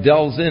standpoint,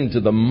 delves into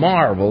the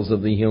marvels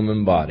of the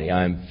human body.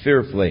 I am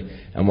fearfully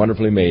and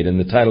wonderfully made. And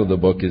the title of the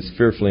book is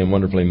Fearfully and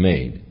Wonderfully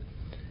Made.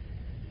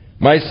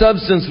 My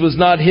substance was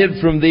not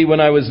hid from thee when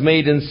I was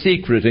made in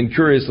secret and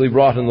curiously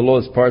wrought in the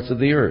lowest parts of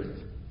the earth.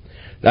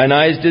 Thine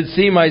eyes did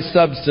see my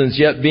substance,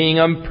 yet being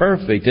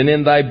imperfect, and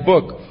in thy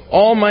book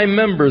all my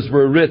members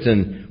were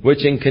written,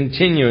 which in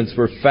continuance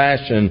were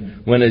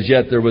fashioned, when as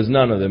yet there was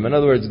none of them. In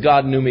other words,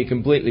 God knew me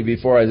completely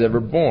before I was ever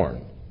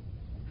born.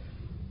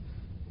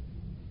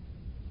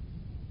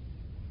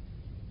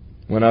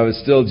 When I was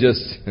still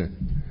just,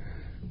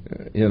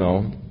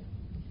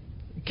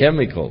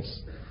 chemicals.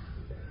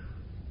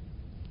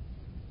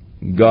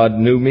 God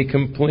knew me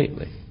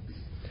completely.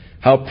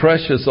 How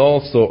precious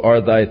also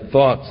are thy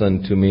thoughts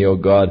unto me, O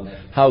God.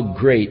 How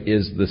great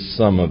is the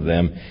sum of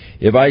them.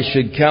 If I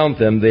should count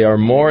them, they are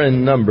more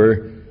in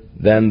number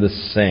than the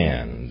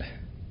sand.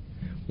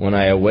 When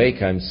I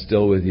awake, I'm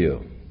still with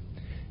you.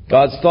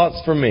 God's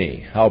thoughts for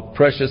me, how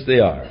precious they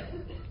are.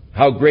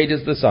 How great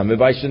is the sum.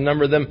 If I should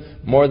number them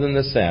more than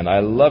the sand. I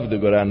love to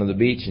go down to the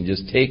beach and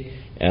just take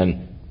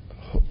and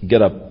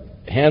get a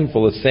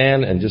handful of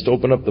sand and just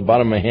open up the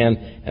bottom of my hand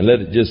and let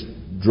it just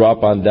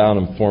drop on down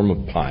and form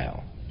a pile.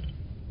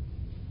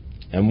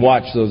 And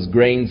watch those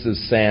grains of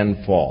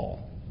sand fall.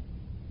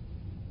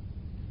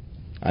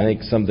 I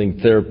think something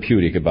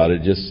therapeutic about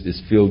it. Just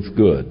feels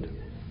good.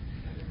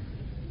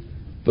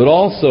 But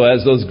also,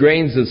 as those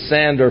grains of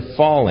sand are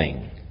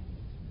falling,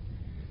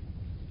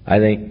 I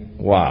think,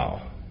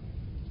 wow,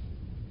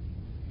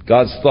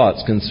 God's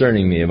thoughts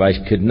concerning me, if I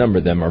could number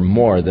them, are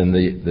more than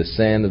the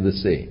sand of the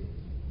sea.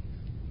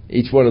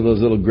 Each one of those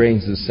little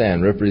grains of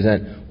sand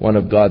represent one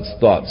of God's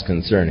thoughts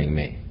concerning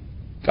me.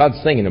 God's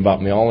thinking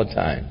about me all the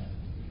time.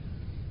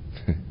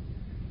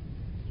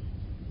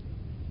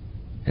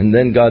 And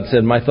then God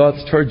said, my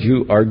thoughts towards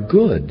you are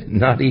good,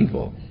 not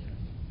evil.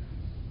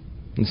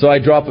 And so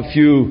I drop a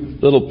few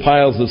little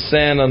piles of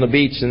sand on the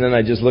beach, and then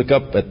I just look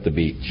up at the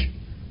beach.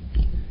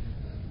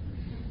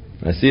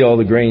 I see all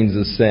the grains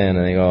of sand,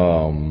 and I go,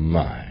 oh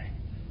my.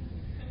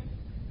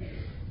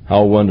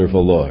 How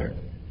wonderful, Lord.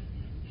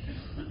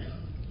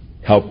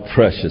 How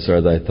precious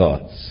are thy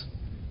thoughts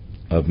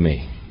of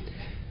me.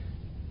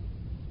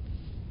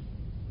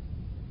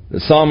 The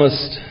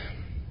psalmist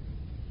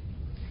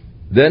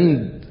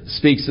then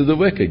speaks of the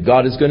wicked.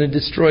 God is going to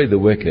destroy the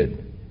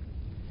wicked.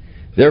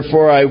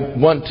 Therefore, I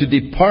want to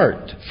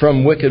depart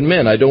from wicked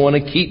men. I don't want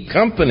to keep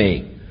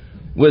company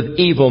with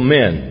evil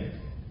men.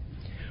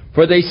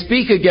 For they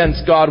speak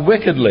against God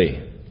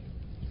wickedly.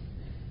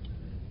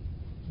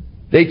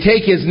 They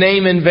take His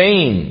name in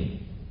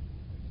vain.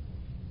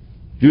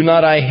 Do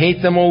not I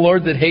hate them, O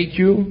Lord, that hate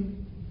you?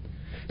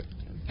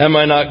 Am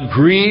I not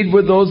grieved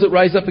with those that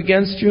rise up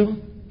against you?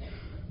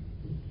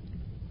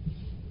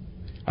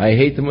 I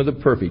hate them with a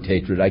perfect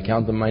hatred. I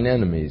count them mine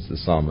enemies, the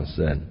psalmist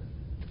said.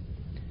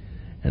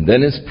 And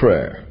then his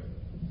prayer.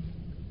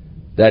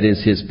 That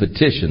is his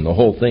petition. The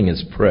whole thing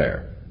is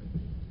prayer.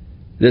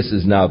 This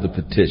is now the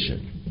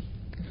petition.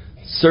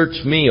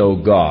 Search me, O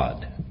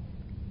God,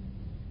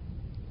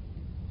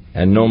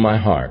 and know my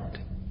heart.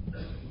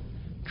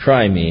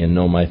 Try me and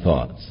know my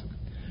thoughts.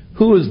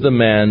 Who is the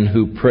man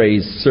who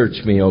prays,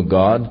 search me, O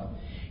God?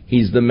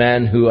 He's the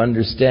man who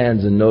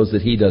understands and knows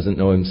that he doesn't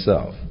know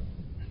himself.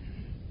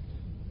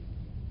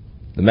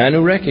 The man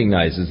who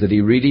recognizes that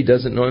he really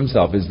doesn't know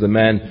himself is the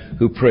man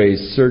who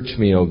prays, search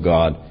me, O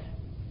God,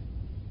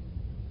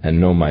 and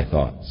know my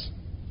thoughts.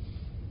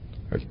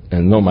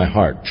 And know my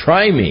heart.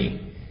 Try me.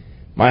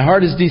 My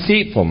heart is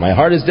deceitful. My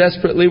heart is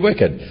desperately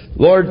wicked.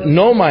 Lord,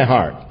 know my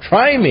heart.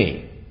 Try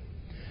me.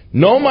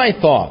 Know my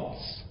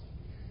thoughts.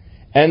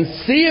 And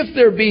see if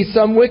there be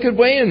some wicked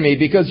way in me,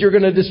 because you're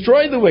going to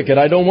destroy the wicked.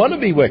 I don't want to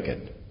be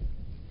wicked.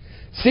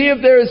 See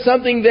if there is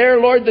something there,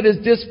 Lord, that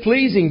is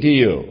displeasing to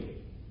you.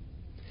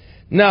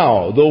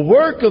 Now, the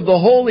work of the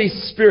Holy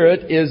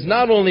Spirit is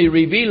not only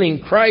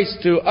revealing Christ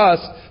to us,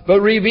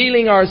 but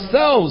revealing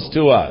ourselves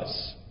to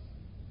us.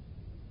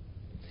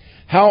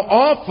 How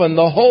often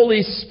the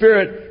Holy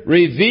Spirit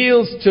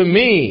reveals to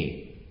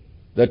me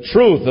the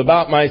truth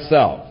about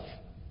myself.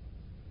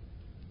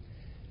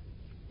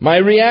 My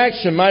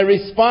reaction, my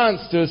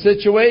response to a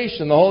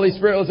situation, the Holy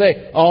Spirit will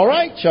say, all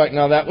right, Chuck,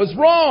 now that was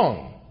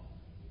wrong.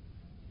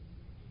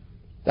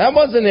 That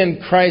wasn't a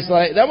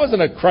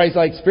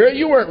Christ-like spirit.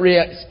 You weren't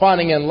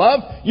responding in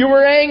love. You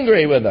were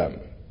angry with them.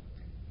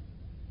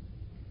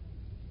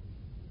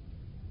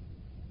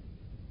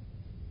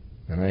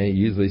 And I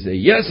usually say,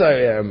 yes, I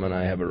am, and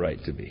I have a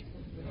right to be.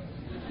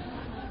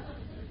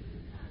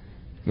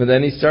 But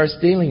then he starts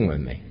dealing with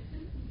me.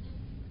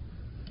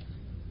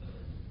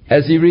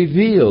 As he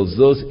reveals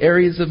those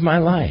areas of my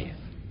life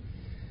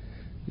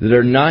that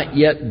are not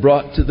yet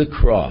brought to the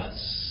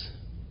cross,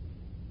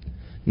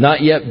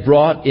 not yet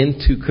brought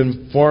into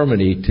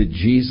conformity to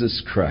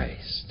Jesus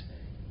Christ.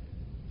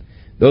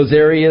 Those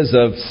areas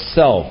of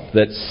self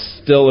that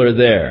still are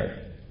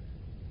there,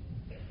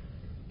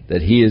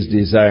 that He is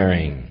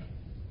desiring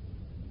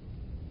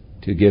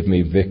to give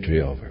me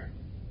victory over.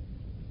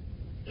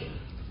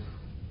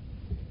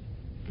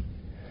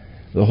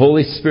 The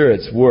Holy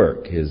Spirit's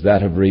work is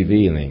that of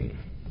revealing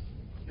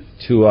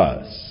to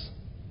us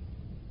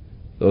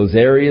those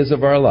areas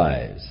of our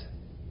lives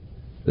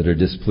that are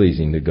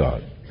displeasing to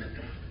God.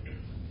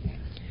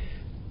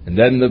 And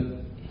then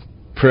the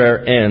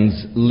prayer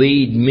ends,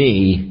 lead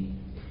me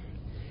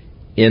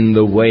in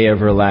the way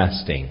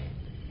everlasting.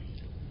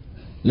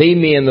 Lead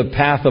me in the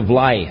path of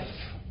life.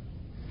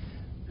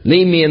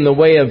 Lead me in the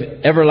way of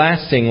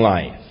everlasting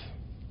life.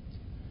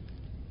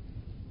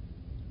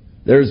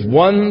 There's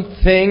one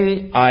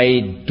thing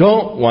I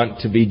don't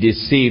want to be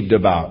deceived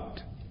about,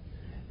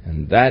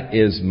 and that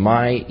is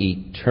my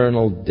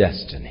eternal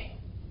destiny.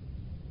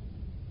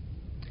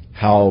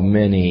 How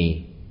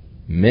many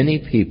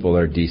people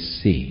are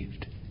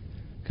deceived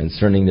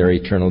concerning their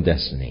eternal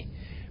destiny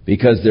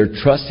because they're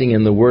trusting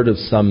in the word of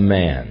some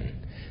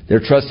man.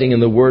 They're trusting in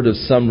the word of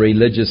some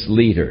religious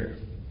leader,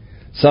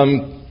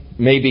 some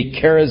maybe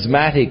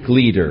charismatic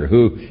leader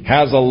who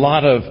has a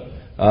lot of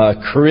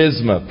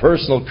charisma,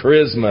 personal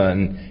charisma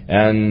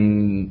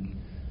and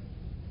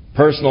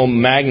personal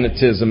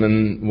magnetism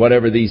and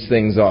whatever these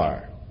things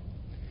are.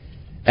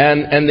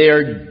 And they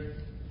are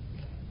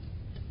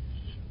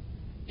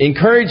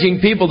encouraging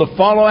people to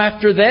follow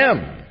after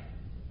them,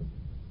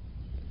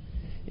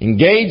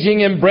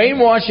 engaging in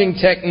brainwashing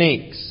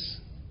techniques,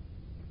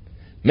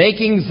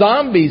 making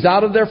zombies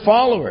out of their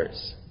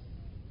followers.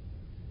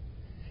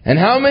 And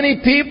how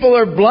many people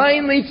are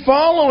blindly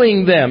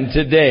following them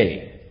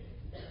today,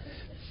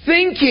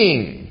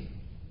 thinking,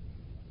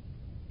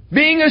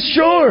 being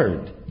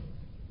assured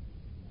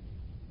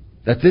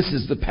that this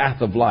is the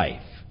path of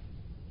life.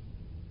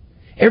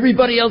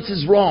 Everybody else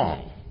is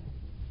wrong.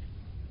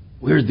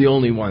 We're the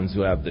only ones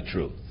who have the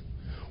truth.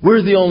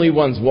 We're the only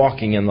ones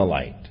walking in the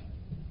light.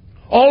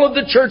 All of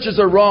the churches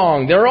are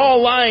wrong. They're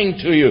all lying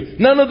to you.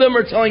 None of them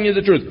are telling you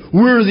the truth.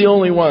 We're the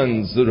only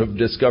ones that have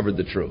discovered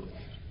the truth.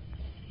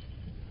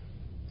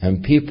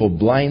 And people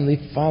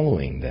blindly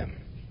following them.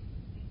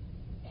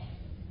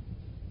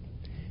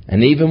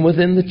 And even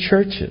within the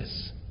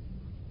churches,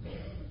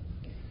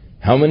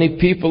 how many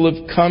people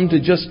have come to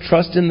just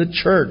trust in the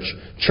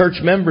church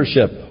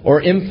membership,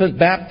 or infant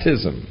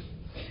baptism?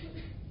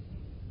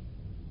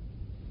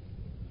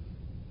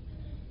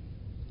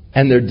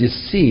 And they're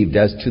deceived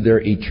as to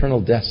their eternal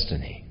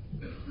destiny.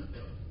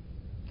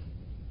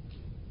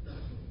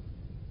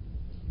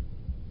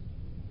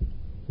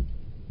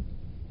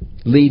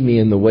 Lead me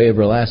in the way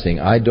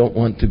everlasting. I don't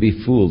want to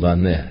be fooled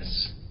on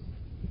this.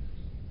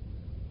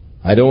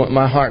 I don't want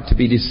my heart to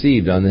be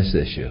deceived on this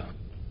issue.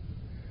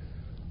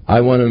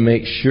 I want to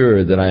make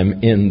sure that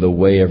I'm in the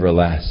way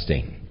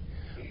everlasting.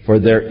 For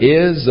there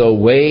is a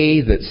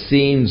way that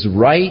seems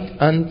right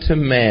unto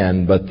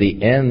man, but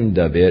the end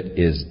of it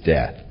is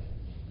death.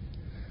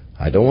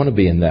 I don't want to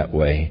be in that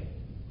way,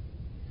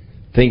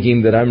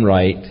 thinking that I'm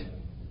right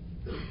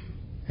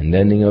and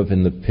ending up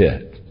in the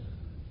pit.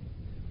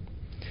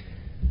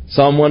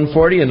 Psalm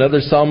 140, another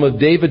psalm of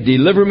David.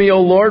 Deliver me,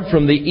 O Lord,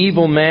 from the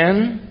evil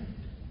man.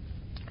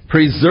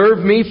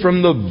 Preserve me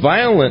from the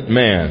violent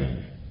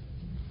man,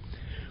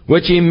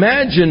 which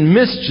imagine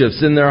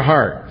mischiefs in their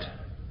heart.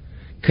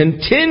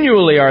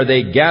 Continually are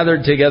they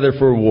gathered together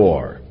for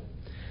war.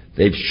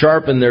 They've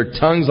sharpened their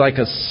tongues like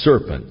a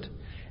serpent.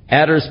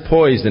 Adder's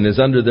poison is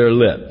under their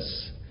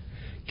lips.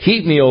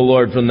 Keep me, O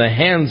Lord, from the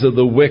hands of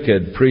the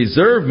wicked.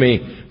 Preserve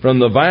me from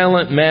the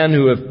violent man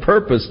who have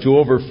purposed to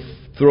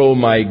overthrow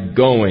my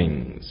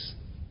goings.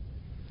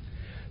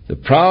 The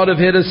proud have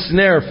hid a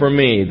snare for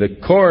me. The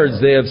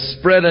cords, they have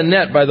spread a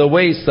net by the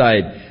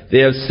wayside. They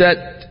have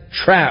set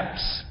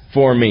traps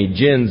for me.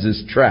 Gins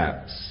is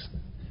traps.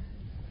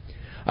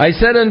 I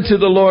said unto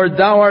the Lord,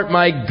 Thou art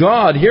my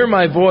God. Hear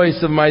my voice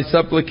of my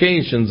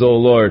supplications, O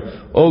Lord.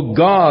 O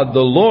God,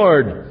 the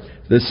Lord,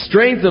 the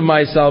strength of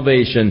my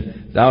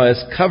salvation, Thou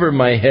hast covered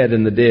my head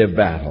in the day of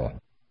battle.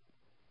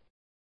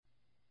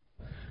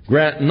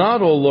 Grant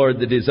not, O Lord,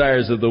 the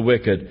desires of the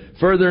wicked.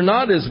 Further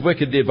not his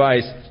wicked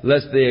device,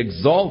 lest they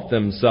exalt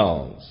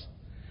themselves.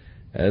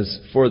 As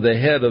for the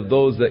head of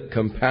those that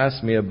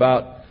compass me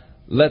about,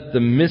 let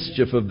the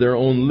mischief of their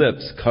own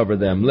lips cover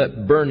them.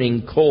 Let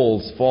burning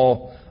coals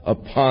fall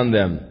upon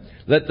them.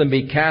 Let them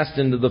be cast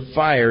into the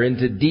fire,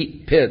 into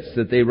deep pits,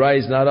 that they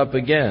rise not up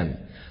again.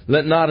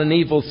 Let not an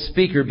evil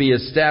speaker be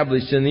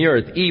established in the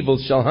earth. Evil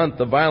shall hunt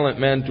the violent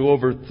man to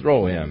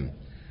overthrow him.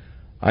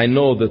 I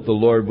know that the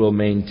Lord will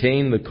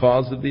maintain the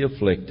cause of the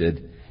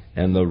afflicted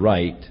and the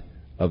right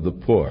of the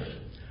poor.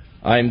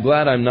 I'm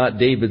glad I'm not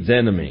David's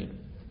enemy.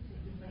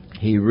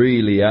 He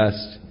really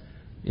asked,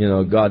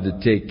 God to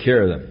take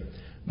care of them.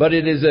 But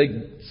it is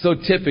so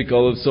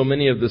typical of so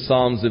many of the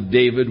Psalms of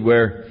David,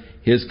 where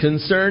his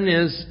concern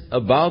is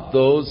about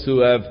those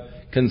who have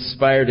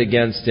conspired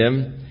against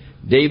him.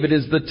 David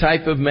is the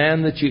type of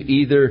man that you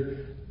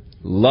either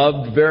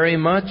loved very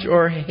much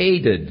or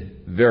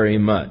hated very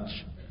much.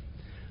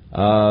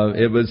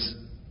 It was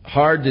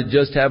hard to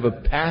just have a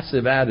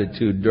passive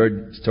attitude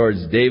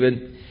towards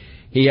David.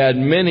 He had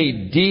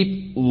many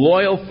deep,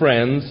 loyal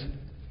friends,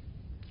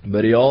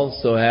 but he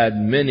also had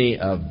many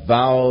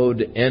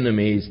avowed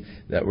enemies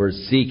that were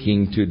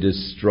seeking to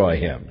destroy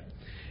him.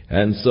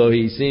 And so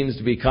he seems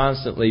to be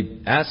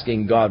constantly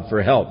asking God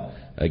for help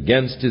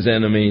against his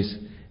enemies,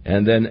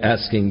 and then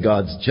asking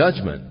God's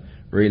judgment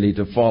really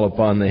to fall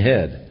upon the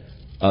head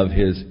of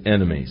his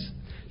enemies.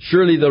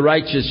 Surely the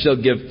righteous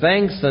shall give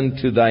thanks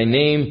unto thy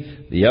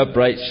name. The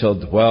upright shall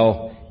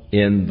dwell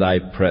in thy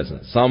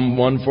presence. Psalm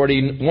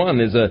 141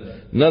 is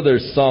another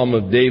psalm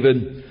of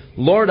David.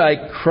 Lord,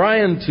 I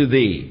cry unto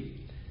thee.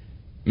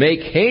 Make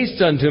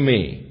haste unto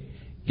me.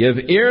 Give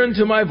ear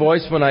unto my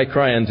voice when I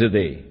cry unto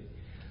thee.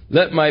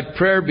 Let my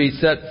prayer be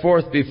set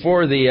forth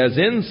before thee as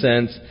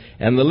incense,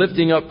 and the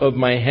lifting up of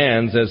my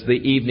hands as the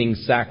evening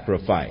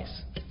sacrifice.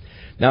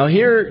 Now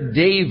here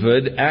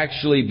David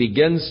actually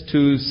begins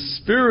to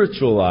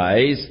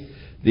spiritualize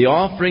the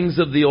offerings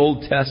of the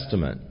Old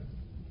Testament.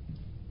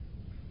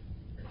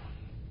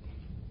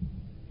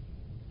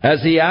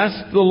 As he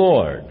asked the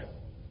Lord,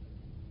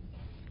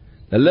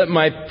 let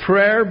my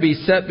prayer be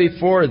set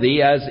before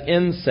thee as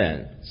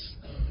incense.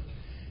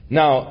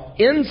 Now,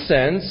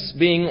 incense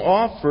being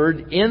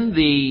offered in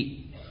the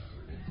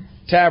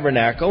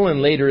tabernacle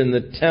and later in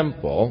the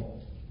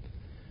temple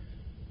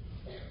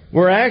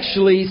were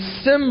actually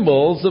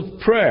symbols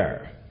of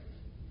prayer.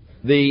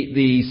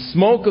 The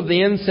smoke of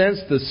the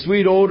incense, the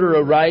sweet odor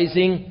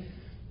arising,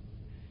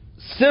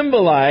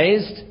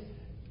 symbolized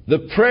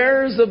the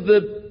prayers of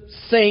the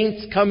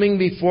saints coming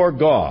before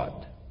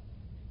God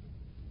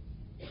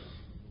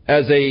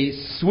as a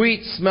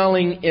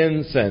sweet-smelling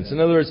incense. In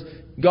other words,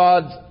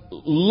 God's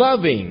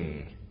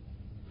loving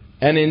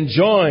and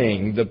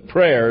enjoying the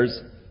prayers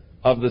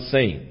of the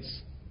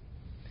saints.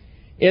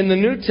 In the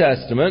New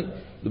Testament,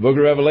 the book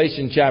of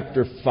Revelation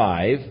chapter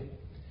 5,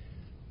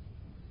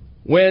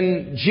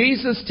 when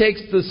Jesus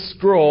takes the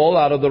scroll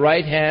out of the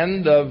right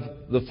hand of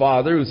the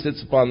Father who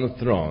sits upon the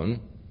throne,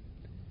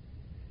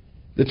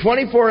 the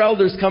 24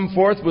 elders come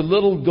forth with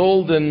little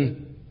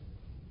golden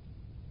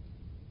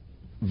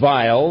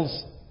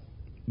vials,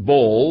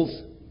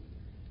 bowls,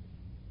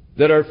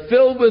 that are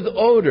filled with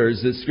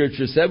odors, as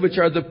Scripture said, which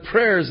are the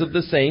prayers of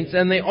the saints,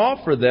 and they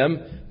offer them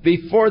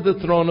before the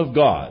throne of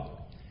God.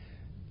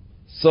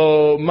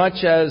 So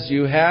much as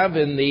you have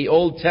in the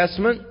Old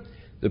Testament,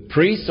 the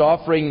priest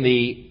offering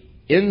the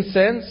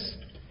incense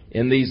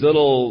in these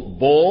little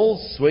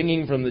bowls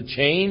swinging from the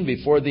chain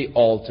before the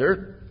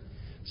altar,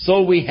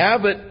 so we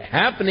have it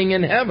happening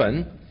in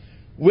heaven,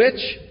 which,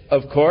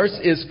 of course,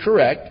 is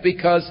correct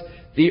because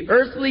the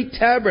earthly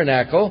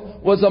tabernacle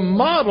was a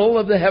model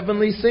of the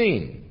heavenly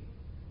scene.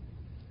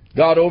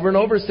 God over and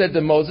over said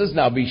to Moses,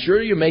 now be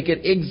sure you make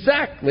it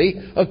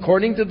exactly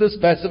according to the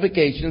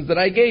specifications that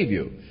I gave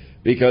you,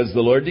 because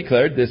the Lord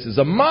declared this is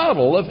a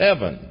model of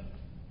heaven.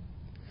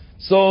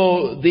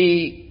 So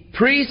the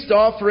priest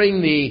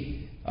offering the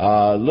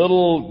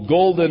little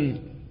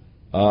golden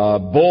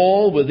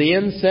bowl with the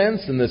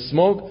incense and the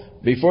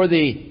smoke before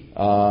the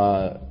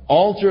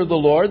altar of the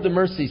Lord, the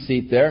mercy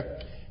seat there,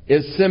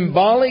 is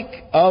symbolic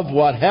of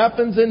what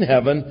happens in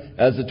heaven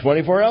as the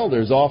 24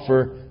 elders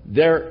offer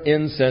their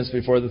incense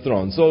before the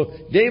throne. So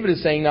David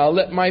is saying, now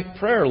let my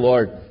prayer,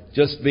 Lord,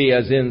 just be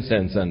as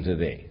incense unto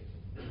thee.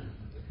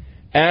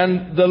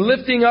 And the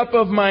lifting up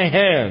of my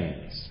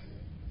hands,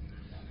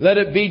 let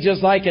it be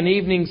just like an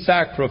evening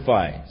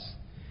sacrifice.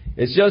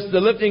 It's just the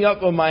lifting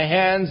up of my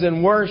hands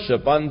in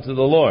worship unto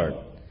the Lord.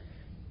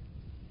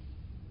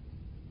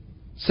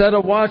 Set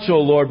a watch, O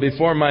Lord,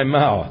 before my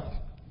mouth,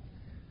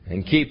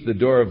 and keep the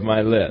door of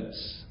my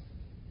lips.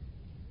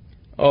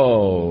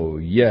 Oh,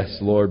 yes,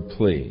 Lord,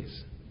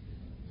 please.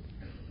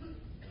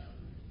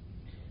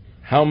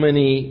 How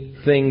many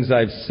things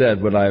I've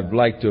said would I have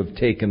liked to have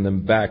taken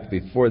them back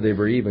before they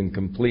were even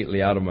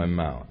completely out of my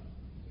mouth?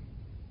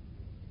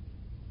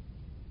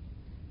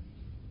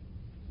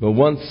 But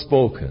once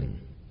spoken,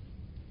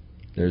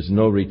 there's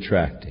no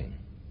retracting.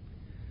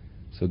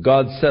 So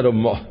God set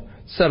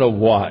a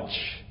watch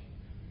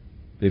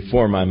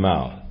before my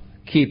mouth.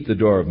 Keep the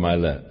door of my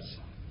lips.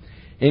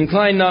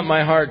 Incline not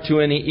my heart to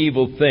any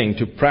evil thing,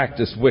 to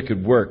practice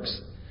wicked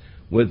works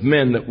with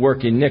men that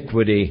work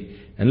iniquity,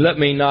 and let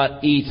me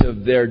not eat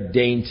of their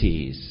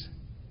dainties.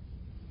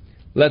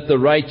 Let the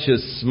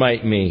righteous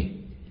smite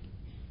me.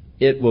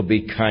 It will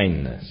be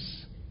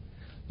kindness.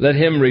 Let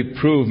him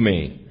reprove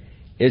me.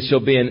 It shall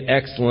be an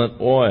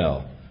excellent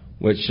oil,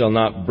 which shall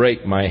not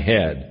break my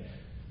head.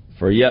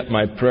 For yet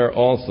my prayer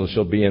also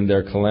shall be in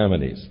their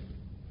calamities.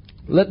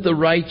 Let the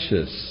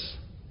righteous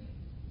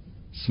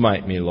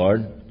smite me,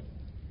 Lord.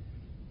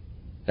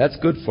 That's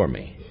good for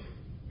me.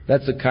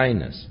 That's a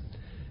kindness.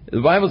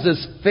 The Bible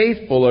says,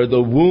 faithful are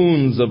the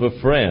wounds of a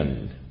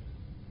friend.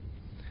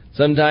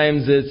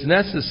 Sometimes it's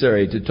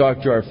necessary to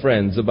talk to our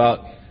friends about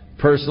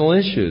personal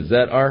issues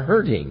that are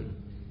hurting.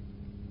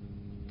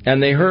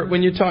 And they hurt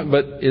when you talk,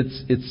 but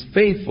it's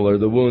faithful are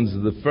the wounds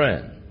of the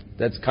friend.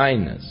 That's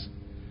kindness.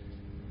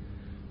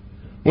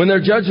 When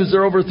their judges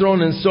are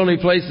overthrown in stony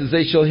places,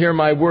 they shall hear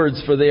my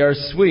words, for they are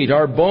sweet.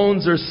 Our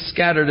bones are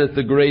scattered at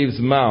the grave's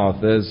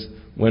mouth, as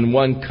when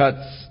one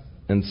cuts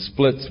and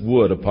splits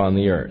wood upon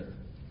the earth.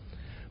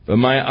 But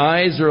my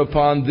eyes are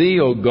upon thee,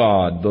 O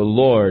God, the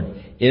Lord.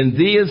 In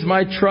thee is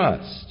my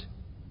trust.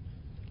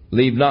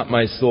 Leave not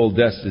my soul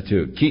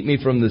destitute. Keep me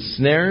from the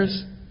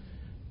snares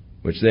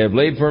which they have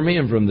laid for me,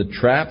 and from the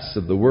traps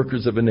of the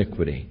workers of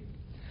iniquity.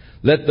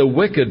 Let the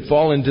wicked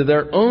fall into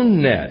their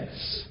own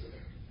nets,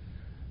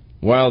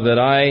 while that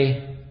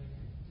I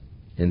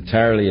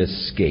entirely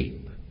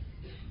escape.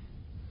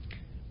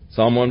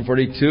 Psalm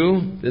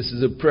 142, this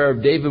is a prayer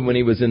of David when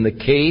he was in the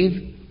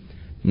cave.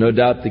 No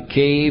doubt the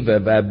cave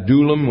of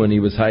Adullam when he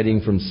was hiding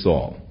from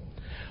Saul.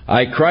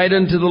 I cried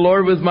unto the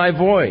Lord with my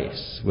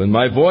voice. With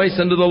my voice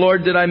unto the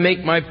Lord did I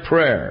make my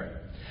prayer.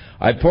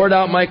 I poured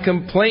out my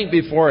complaint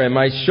before him.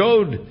 I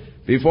showed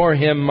before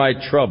him my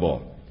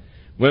trouble.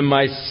 When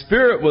my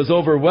spirit was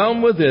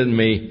overwhelmed within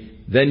me,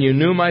 then you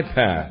knew my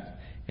path.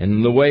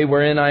 And the way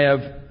wherein I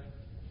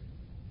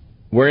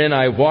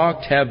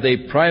walked have they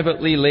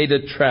privately laid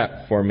a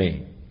trap for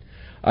me.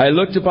 I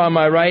looked upon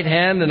my right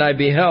hand, and I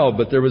beheld,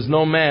 but there was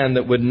no man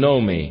that would know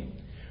me.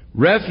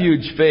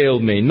 Refuge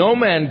failed me. No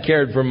man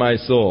cared for my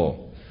soul.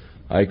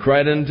 I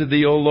cried unto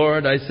thee, O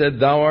Lord. I said,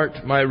 thou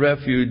art my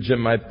refuge and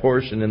my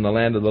portion in the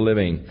land of the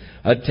living.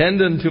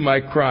 Attend unto my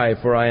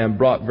cry, for I am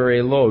brought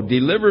very low.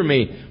 Deliver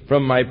me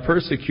from my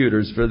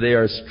persecutors, for they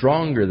are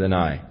stronger than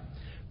I.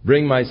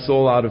 Bring my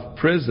soul out of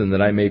prison,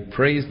 that I may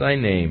praise thy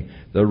name.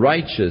 The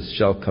righteous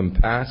shall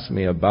compass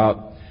me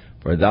about,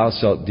 for thou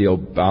shalt deal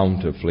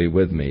bountifully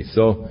with me.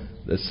 So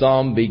the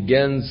psalm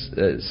begins,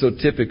 so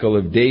typical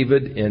of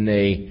David, in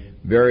a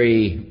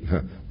very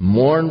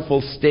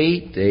mournful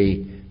state,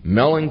 a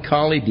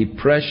melancholy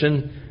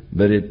depression,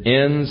 but it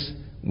ends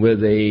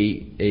with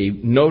a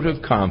note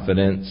of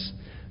confidence.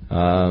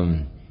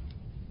 The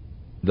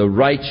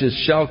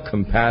righteous shall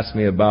compass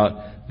me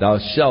about. Thou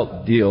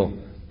shalt deal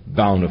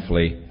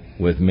bountifully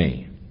with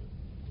me.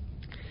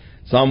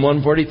 Psalm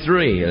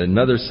 143,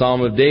 another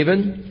psalm of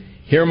David.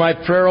 Hear my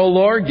prayer, O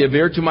Lord. Give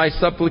ear to my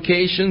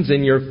supplications.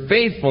 In your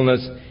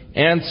faithfulness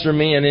answer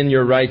me, and in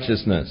your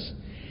righteousness.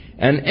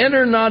 And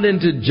enter not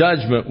into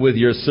judgment with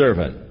your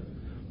servant.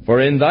 For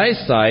in thy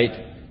sight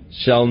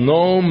shall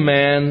no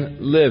man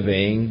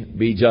living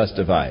be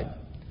justified.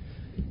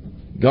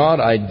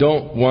 God, I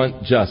don't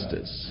want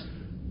justice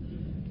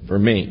for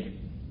me.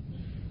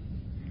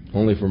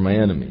 Only for my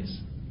enemies.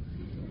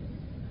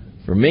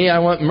 For me, I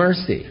want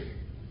mercy.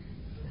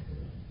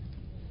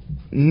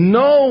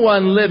 No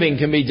one living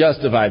can be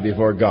justified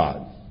before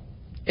God.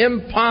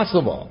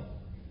 Impossible.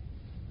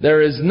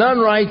 There is none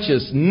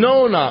righteous,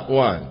 no, not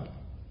one.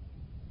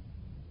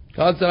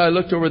 God said, I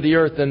looked over the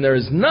earth, and there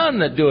is none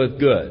that doeth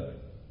good.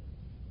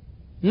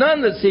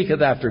 None that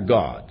seeketh after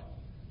God.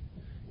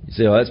 You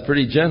say, well, that's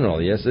pretty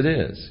general. Yes, it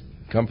is.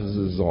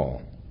 Encompasses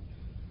all.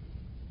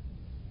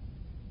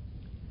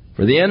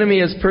 For the enemy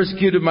has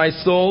persecuted my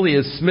soul. He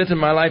has smitten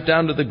my life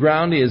down to the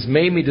ground. He has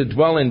made me to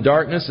dwell in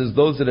darkness as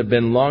those that have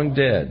been long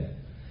dead.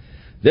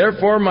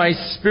 Therefore my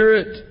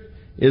spirit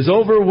is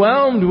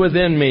overwhelmed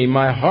within me.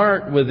 My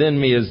heart within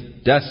me is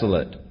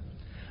desolate.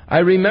 I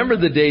remember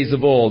the days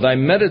of old. I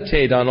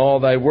meditate on all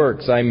thy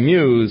works. I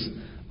muse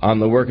on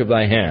the work of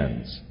thy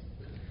hands.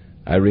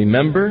 I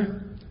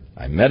remember,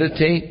 I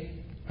meditate,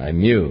 I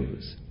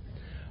muse.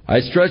 I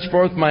stretch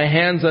forth my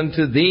hands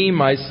unto thee.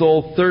 My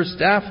soul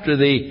thirsts after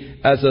thee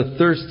as a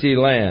thirsty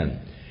land.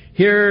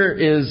 Here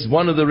is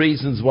one of the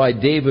reasons why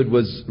David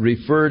was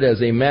referred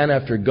as a man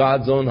after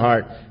God's own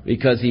heart,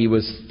 because he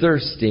was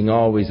thirsting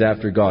always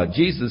after God.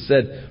 Jesus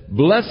said,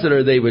 blessed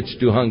are they which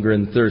do hunger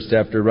and thirst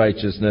after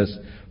righteousness,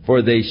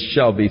 for they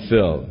shall be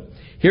filled.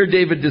 Here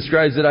David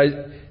describes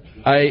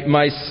that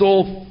my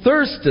soul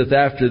thirsteth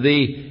after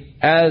thee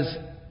as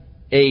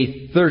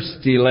a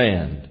thirsty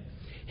land.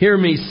 Hear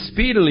me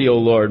speedily, O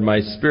Lord, my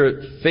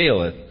spirit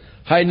faileth.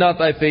 Hide not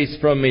thy face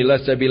from me,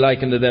 lest I be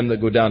like unto them that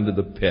go down to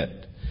the pit.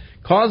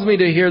 Cause me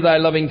to hear thy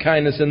loving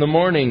kindness in the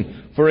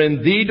morning, for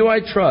in thee do I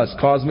trust.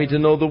 Cause me to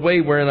know the way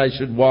wherein I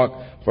should walk,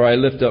 for I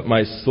lift up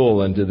my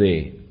soul unto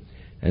thee.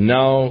 And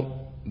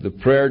now the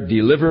prayer,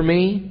 deliver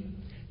me,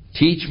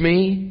 teach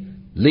me,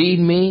 lead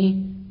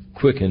me,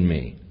 quicken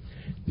me.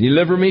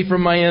 Deliver me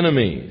from my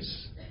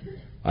enemies.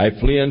 I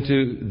flee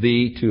unto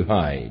thee to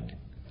hide.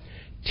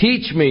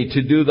 Teach me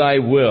to do thy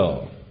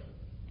will,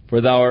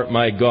 for thou art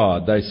my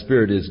God, thy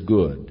spirit is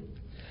good.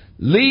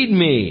 Lead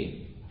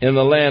me in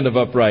the land of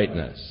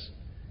uprightness,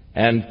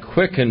 and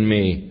quicken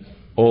me,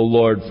 O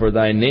Lord, for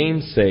thy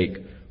name's sake,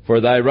 for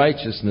thy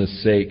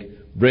righteousness'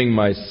 sake, bring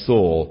my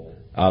soul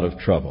out of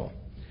trouble.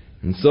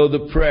 And so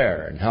the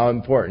prayer, and how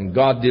important,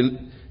 God,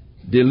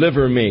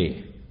 deliver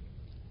me,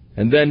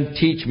 and then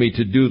teach me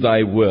to do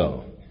thy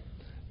will.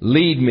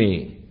 Lead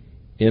me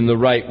in the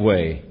right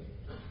way,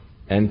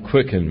 and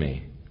quicken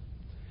me.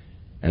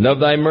 And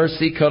of thy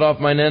mercy cut off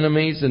mine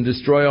enemies, and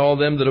destroy all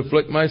them that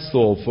afflict my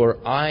soul,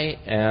 for I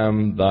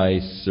am thy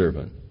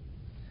servant.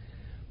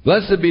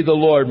 Blessed be the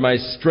Lord, my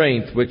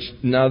strength, which,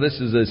 now this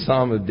is a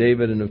psalm of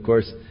David, and of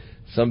course,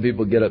 some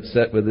people get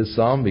upset with this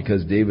psalm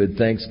because David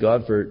thanks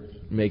God for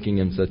making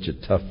him such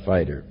a tough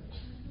fighter.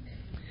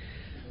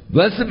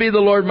 Blessed be the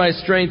Lord, my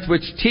strength,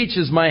 which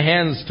teaches my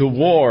hands to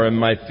war and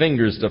my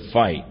fingers to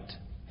fight.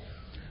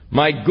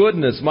 My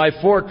goodness, my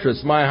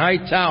fortress, my high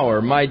tower,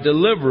 my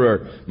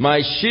deliverer, my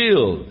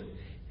shield,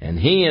 and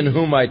he in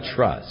whom I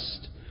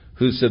trust,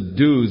 who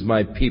subdues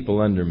my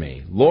people under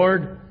me.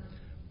 Lord,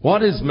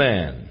 what is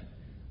man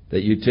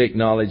that you take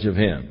knowledge of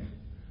him,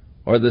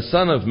 or the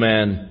Son of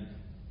Man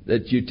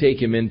that you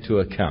take him into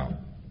account?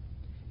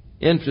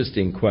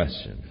 Interesting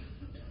question.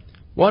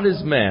 What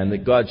is man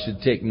that God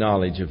should take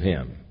knowledge of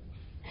him?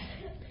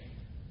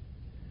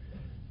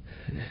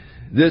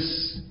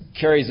 This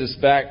carries us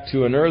back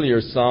to an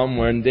earlier psalm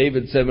when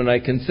David said, when I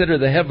consider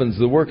the heavens,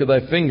 the work of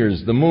thy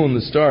fingers, the moon,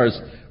 the stars,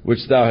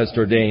 which thou hast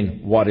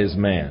ordained, what is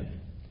man?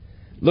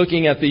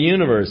 Looking at the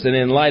universe, and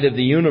in light of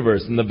the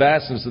universe and the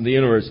vastness of the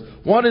universe,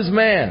 what is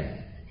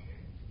man?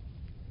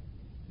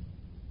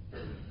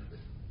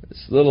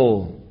 This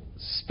little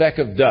speck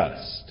of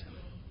dust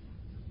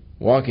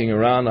walking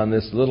around on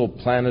this little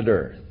planet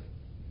Earth,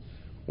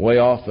 way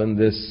off in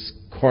this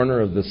corner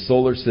of the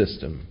solar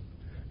system,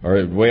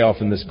 or way off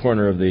in this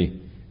corner of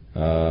the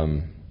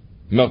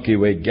Milky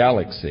Way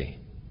galaxy.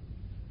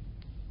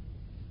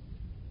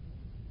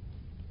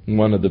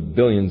 One of the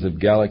billions of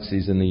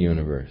galaxies in the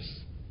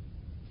universe.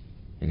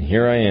 And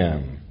here I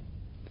am.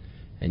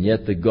 And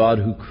yet the God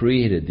who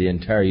created the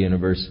entire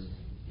universe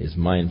is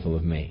mindful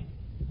of me.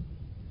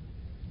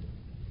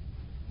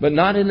 But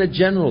not in a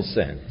general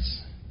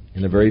sense,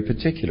 in a very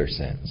particular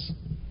sense.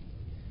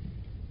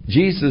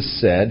 Jesus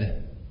said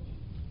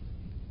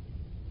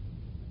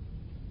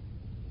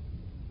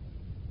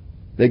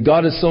that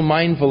God is so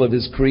mindful of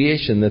his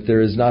creation that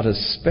there is not a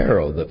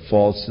sparrow that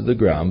falls to the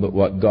ground, but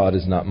what God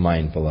is not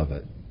mindful of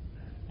it.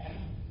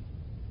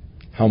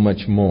 how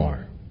much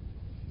more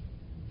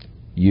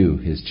you,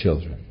 His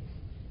children.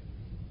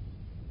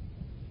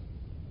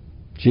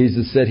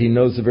 Jesus said He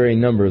knows the very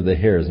number of the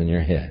hairs on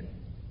your head.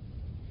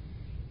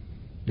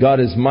 God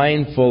is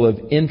mindful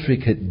of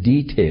intricate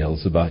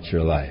details about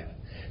your life.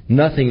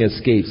 Nothing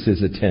escapes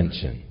His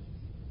attention.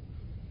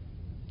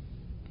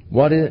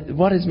 What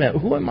is man?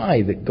 Who am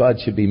I that God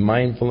should be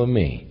mindful of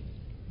me?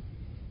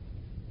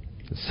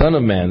 The Son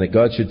of Man, that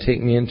God should take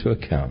me into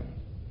account.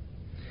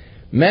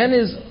 Man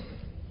is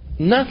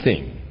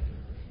nothing.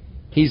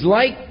 He's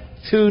like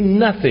to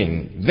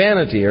nothing.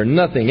 Vanity or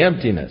nothing,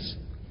 emptiness.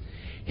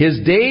 His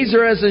days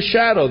are as a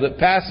shadow that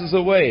passes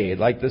away,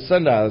 like the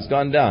sundial has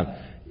gone down.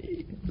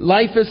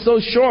 Life is so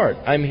short.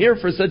 I'm here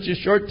for such a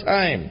short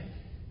time.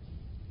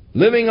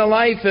 Living a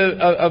life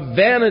of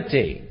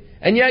vanity.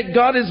 And yet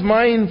God is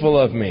mindful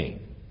of me.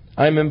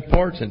 I'm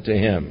important to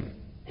Him.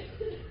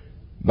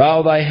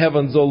 Bow thy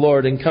heavens, O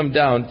Lord, and come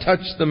down.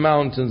 Touch the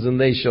mountains, and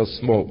they shall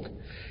smoke.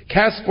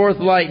 Cast forth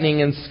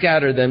lightning and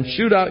scatter them.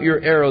 Shoot out your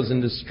arrows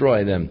and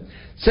destroy them.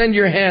 Send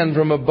your hand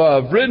from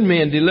above. Rid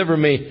me and deliver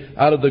me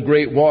out of the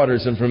great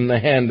waters and from the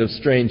hand of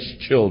strange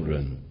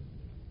children,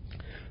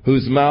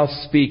 whose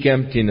mouths speak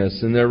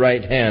emptiness, and their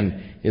right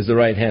hand is the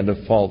right hand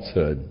of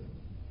falsehood.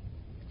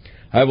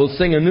 I will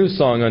sing a new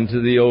song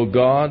unto Thee, O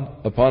God.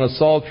 Upon a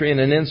psaltery and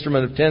an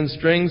instrument of 10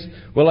 strings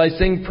will I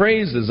sing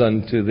praises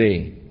unto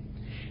Thee.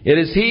 It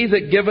is He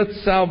that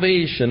giveth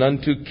salvation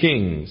unto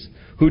kings,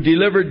 who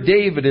delivered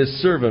David His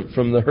servant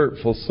from the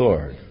hurtful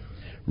sword.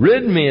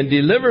 Rid me and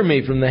deliver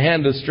me from the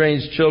hand of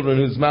strange children,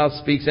 whose mouth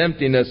speaks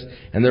emptiness,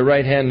 and their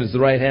right hand is the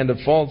right hand of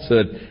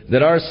falsehood,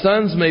 that our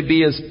sons may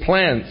be as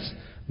plants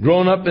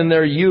grown up in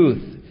their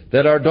youth,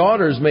 that our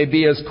daughters may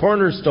be as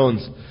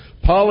cornerstones,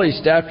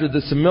 polished after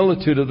the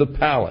similitude of the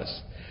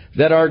palace,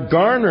 that our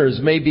garners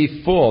may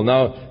be full.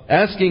 Now,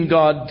 asking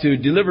God to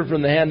deliver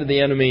from the hand of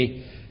the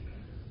enemy,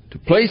 to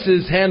place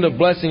His hand of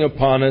blessing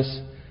upon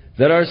us,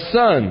 that our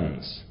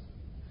sons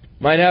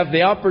might have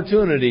the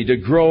opportunity to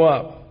grow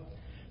up,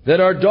 that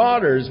our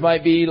daughters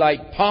might be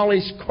like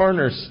polished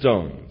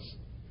cornerstones,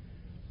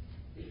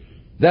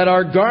 that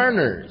our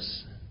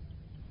garners,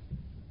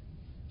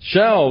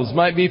 shelves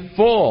might be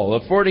full,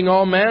 affording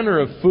all manner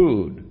of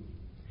food,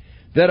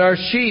 that our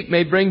sheep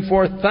may bring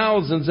forth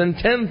thousands and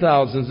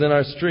 10,000s in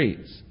our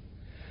streets,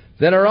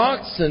 that our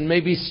oxen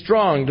may be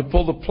strong to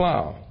pull the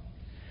plow,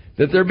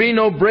 that there be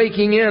no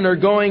breaking in or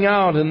going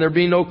out, and there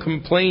be no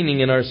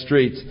complaining in our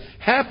streets.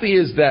 Happy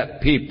is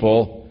that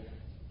people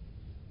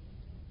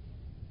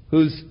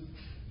whose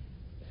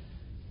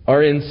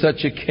are in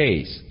such a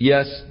case.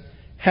 Yes,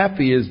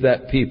 happy is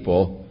that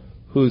people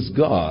whose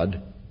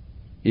God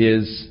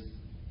is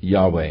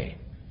Yahweh.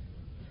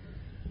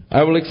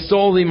 I will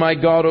extol Thee, my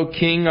God, O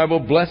King. I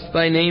will bless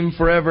Thy name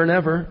forever and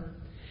ever.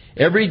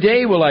 Every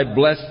day will I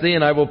bless Thee,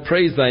 and I will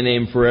praise Thy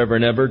name forever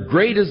and ever.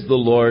 Great is the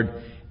Lord,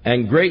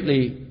 and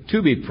greatly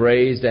to be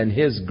praised, and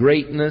His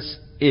greatness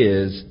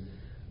is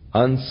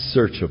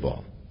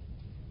unsearchable.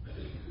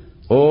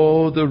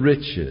 Oh, the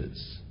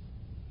riches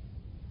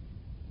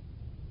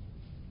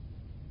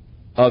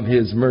of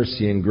His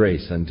mercy and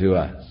grace unto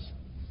us.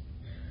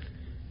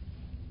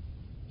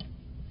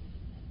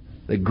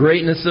 The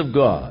greatness of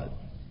God,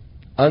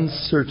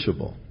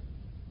 unsearchable.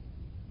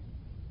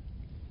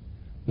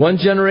 One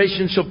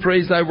generation shall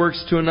praise Thy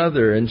works to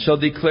another, and shall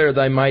declare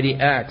Thy mighty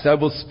acts. I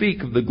will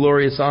speak of the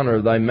glorious honor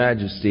of Thy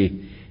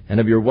majesty, and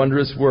of Your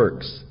wondrous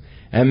works.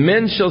 And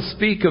men shall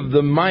speak of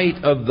the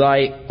might of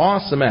Thy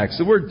awesome acts.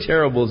 The word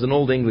terrible is an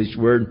Old English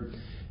word,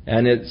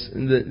 and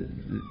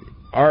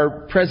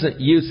our present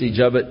usage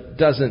of it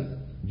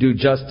doesn't do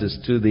justice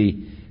to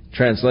the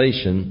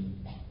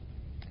translation.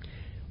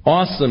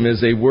 Awesome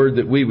is a word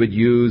that we would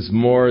use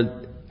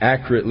more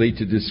accurately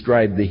to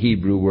describe the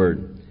Hebrew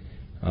word.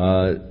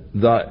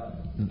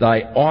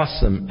 Thy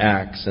awesome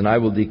acts, and I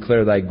will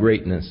declare Thy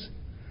greatness.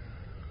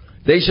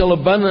 They shall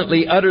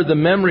abundantly utter the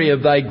memory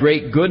of Thy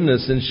great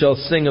goodness, and shall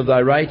sing of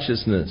Thy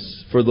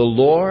righteousness. For the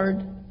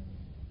Lord,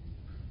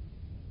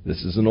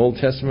 this is an Old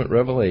Testament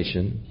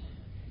revelation,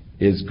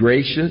 is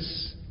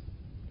gracious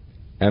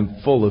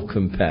and full of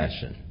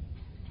compassion.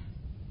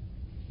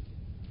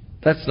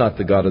 That's not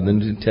the God of the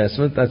New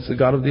Testament. That's the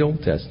God of the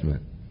Old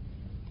Testament.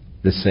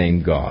 The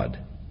same God.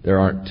 There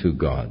aren't two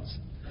gods.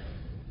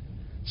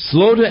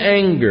 Slow to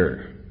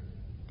anger,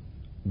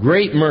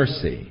 great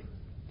mercy.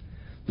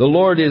 The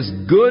Lord is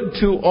good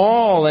to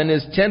all, and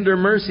His tender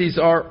mercies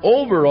are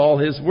over all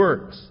His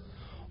works.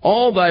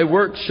 All Thy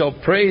works shall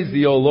praise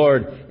Thee, O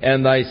Lord,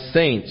 and Thy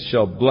saints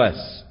shall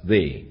bless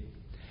Thee.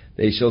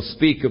 They shall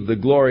speak of the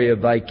glory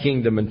of Thy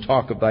kingdom, and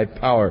talk of Thy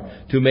power,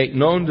 to make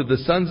known to the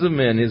sons of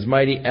men His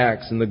mighty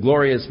acts and the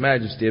glorious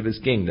majesty of His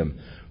kingdom.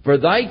 For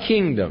Thy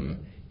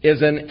kingdom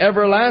is an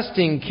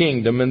everlasting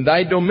kingdom, and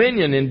Thy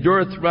dominion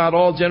endureth throughout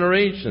all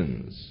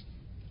generations.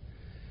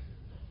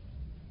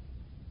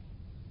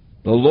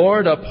 The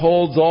Lord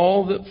upholds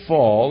all that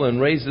fall, and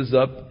raises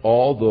up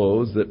all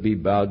those that be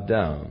bowed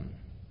down.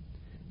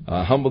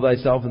 Humble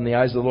thyself in the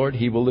eyes of the Lord,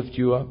 He will lift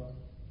you up.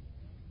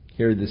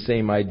 Here are the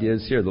same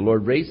ideas here. The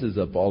Lord raises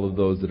up all of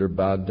those that are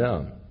bowed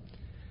down.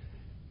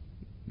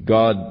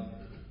 God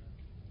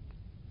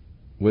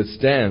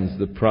withstands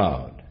the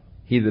proud.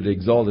 He that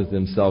exalteth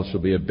himself shall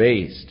be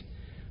abased,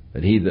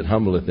 but he that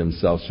humbleth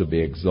himself shall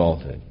be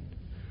exalted.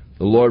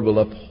 The Lord will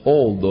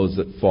uphold those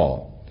that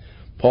fall.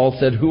 Paul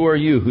said, who are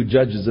you who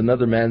judges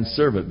another man's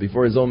servant?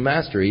 Before his own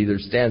master he either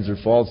stands or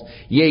falls.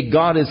 Yea,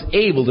 God is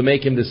able to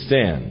make him to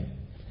stand.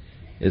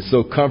 It's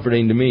so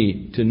comforting to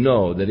me to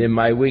know that in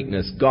my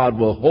weakness God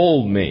will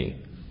hold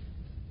me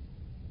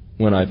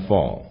when I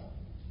fall.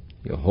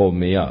 He'll hold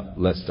me up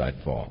lest I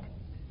fall.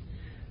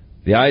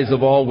 The eyes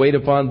of all wait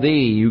upon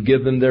thee. You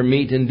give them their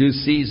meat in due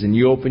season.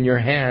 You open your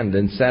hand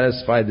and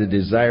satisfy the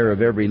desire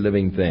of every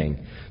living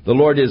thing. The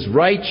Lord is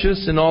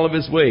righteous in all of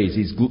his ways.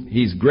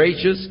 He's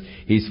gracious.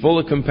 He's full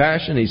of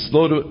compassion. He's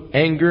slow to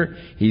anger.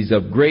 He's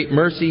of great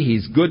mercy.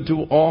 He's good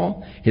to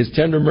all. His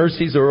tender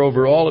mercies are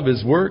over all of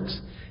his works.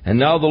 And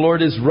now the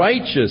Lord is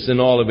righteous in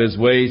all of his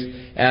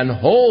ways and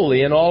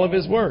holy in all of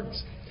his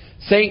works.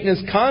 Satan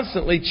is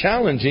constantly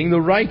challenging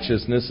the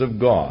righteousness of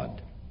God.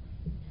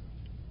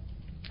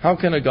 How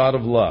can a God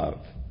of love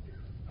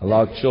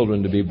allow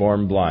children to be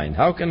born blind?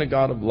 How can a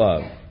God of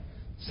love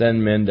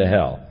send men to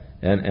hell?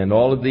 And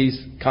all of these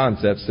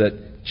concepts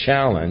that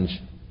challenge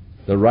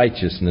the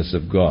righteousness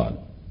of God.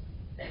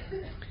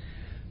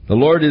 The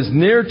Lord is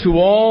near to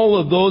all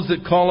of those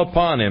that call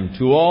upon him,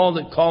 to all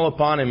that call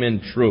upon him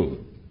in truth.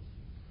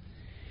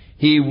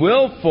 He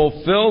will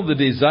fulfill the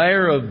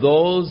desire of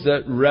those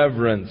that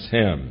reverence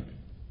him.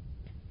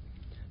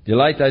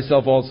 Delight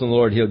thyself also in the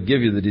Lord. He'll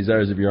give you the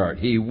desires of your heart.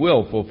 He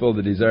will fulfill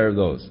the desire of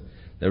those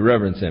that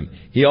reverence him.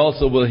 He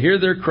also will hear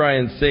their cry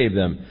and save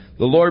them.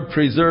 The Lord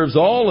preserves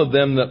all of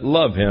them that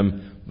love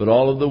him, but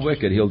all of the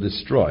wicked he'll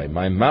destroy.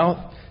 My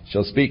mouth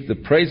shall speak the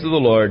praise of the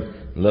Lord,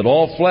 and let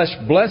all flesh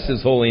bless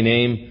his holy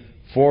name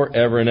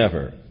forever and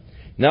ever.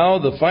 Now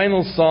the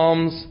final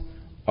psalms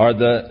are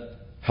the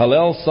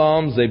Hallel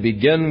psalms. They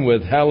begin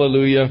with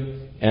hallelujah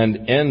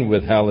and end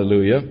with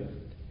hallelujah.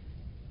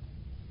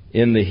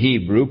 In the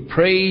Hebrew,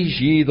 praise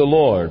ye the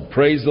Lord.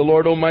 Praise the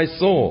Lord, O my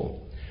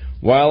soul.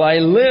 While I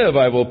live,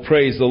 I will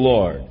praise the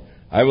Lord.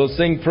 I will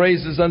sing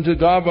praises unto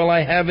God while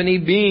I have any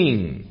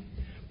being.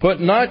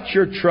 Put not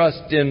your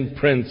trust in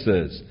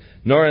princes,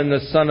 nor in the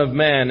Son of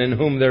Man, in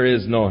whom there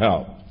is no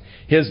help.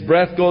 His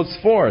breath goes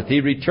forth. He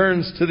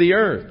returns to the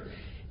earth.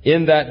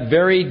 In that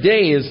very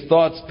day his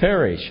thoughts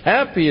perish.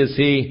 Happy is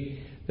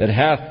he that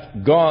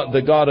hath God,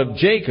 the God of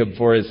Jacob,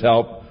 for his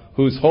help,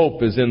 whose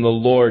hope is in the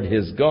Lord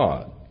his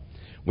God,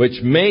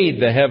 which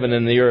made the heaven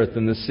and the earth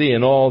and the sea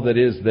and all that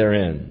is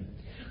therein,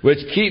 which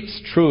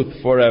keeps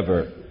truth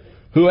forever,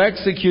 who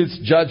executes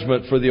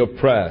judgment for the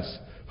oppressed,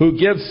 who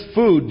gives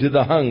food to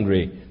the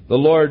hungry. The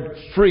Lord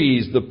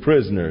frees the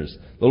prisoners.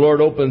 The Lord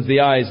opens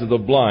the eyes of the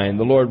blind.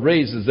 The Lord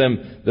raises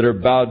them that are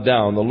bowed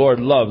down. The Lord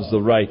loves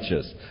the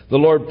righteous. The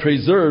Lord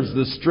preserves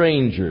the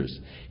strangers.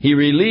 He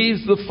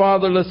relieves the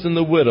fatherless and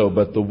the widow,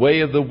 but the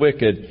way of the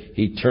wicked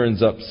he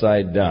turns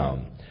upside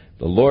down.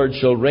 The Lord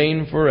shall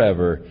reign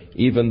forever,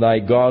 even thy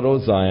God,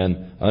 O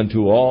Zion,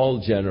 unto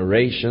all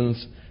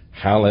generations.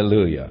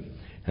 Hallelujah.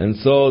 And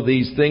so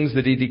these things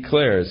that he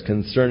declares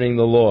concerning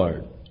the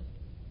Lord.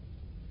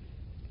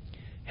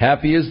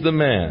 Happy is the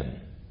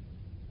man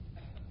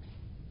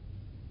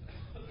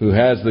who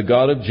has the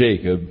God of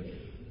Jacob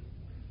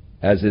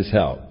as his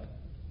help,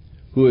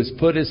 who has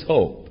put his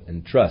hope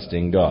and trust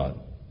in God.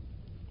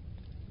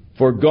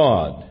 For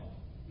God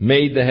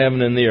made the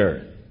heaven and the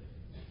earth.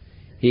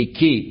 He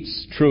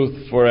keeps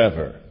truth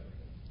forever.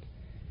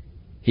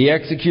 He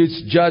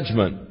executes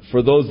judgment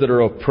for those that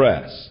are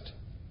oppressed.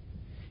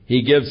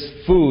 He gives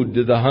food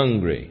to the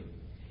hungry.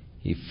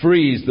 He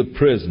frees the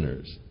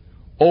prisoners,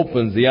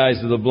 opens the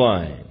eyes of the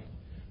blind,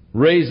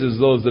 raises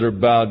those that are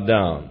bowed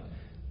down.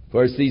 Of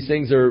course, these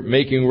things are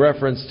making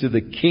reference to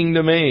the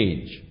kingdom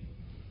age.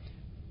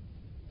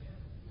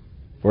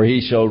 For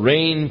he shall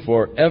reign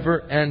forever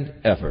and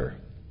ever,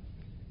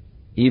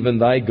 even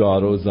thy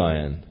God, O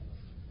Zion,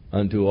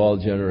 unto all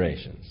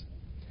generations.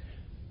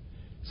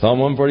 Psalm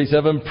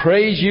 147,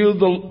 praise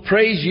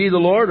ye the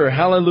Lord, or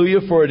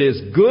hallelujah, for it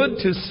is good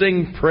to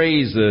sing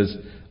praises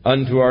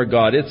unto our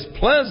God. It's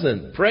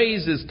pleasant.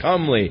 Praise is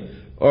comely,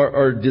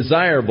 or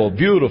desirable,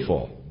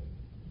 beautiful.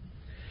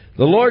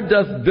 The Lord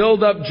doth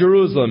build up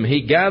Jerusalem.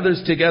 He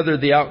gathers together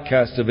the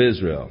outcast of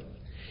Israel.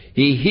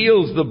 He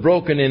heals the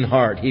broken in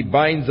heart. He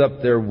binds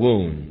up their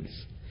wounds.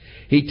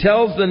 He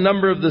tells the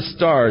number of the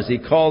stars. He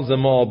calls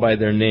them all by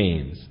their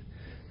names.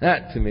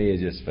 That to me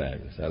is just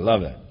fabulous. I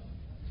love it.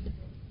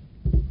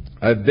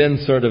 I've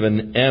been sort of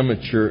an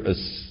amateur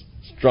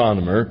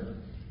astronomer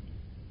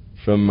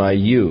from my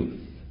youth.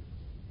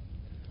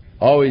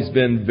 Always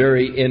been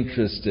very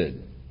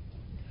interested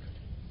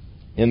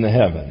in the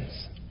heavens.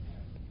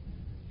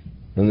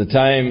 From the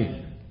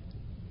time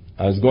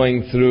I was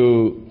going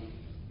through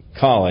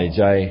college,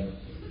 I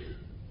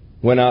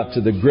went out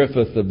to the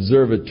Griffith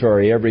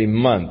Observatory every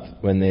month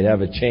when they'd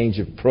have a change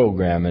of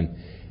program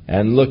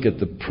and look at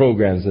the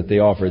programs that they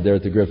offered there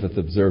at the Griffith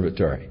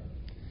Observatory.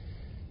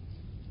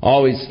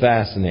 Always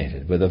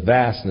fascinated with the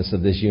vastness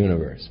of this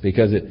universe,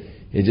 because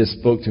it just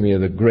spoke to me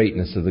of the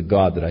greatness of the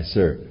God that I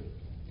serve.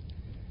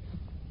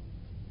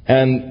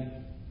 And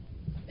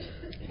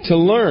to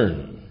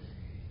learn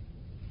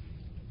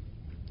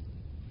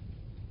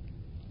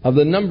of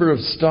the number of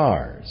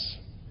stars,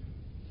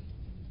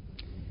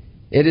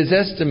 it is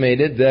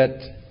estimated that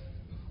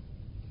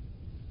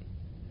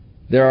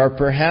there are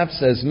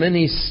perhaps as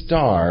many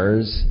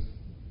stars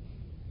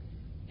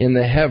in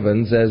the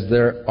heavens as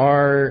there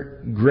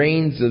are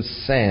grains of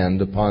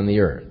sand upon the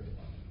earth.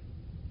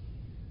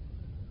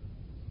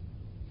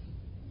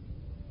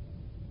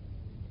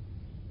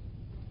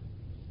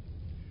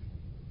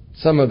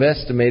 Some have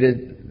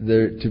estimated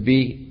there to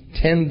be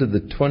 10 to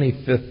the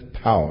 25th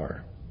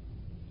power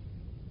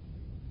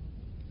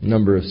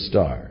number of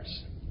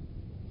stars.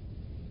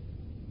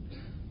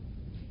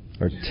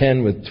 Or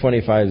 10 with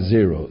 25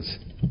 zeros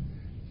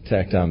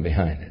tacked on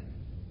behind it.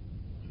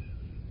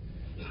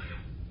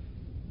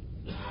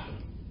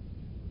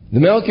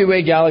 The Milky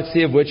Way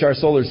galaxy, of which our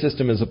solar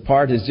system is a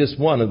part, is just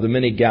one of the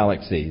many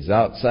galaxies.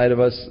 Outside of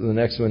us, the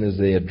next one is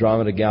the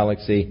Andromeda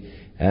galaxy,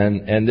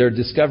 and they're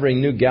discovering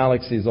new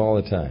galaxies all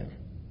the time.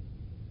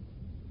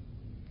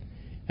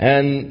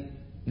 And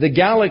the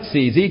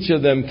galaxies, each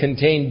of them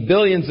contain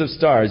billions of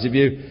stars. If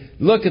you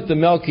look at the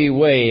Milky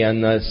Way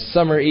on a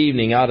summer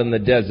evening out in the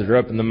desert or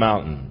up in the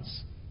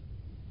mountains,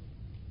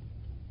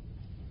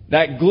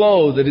 that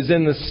glow that is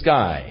in the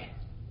sky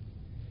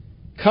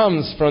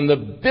comes from the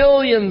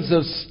billions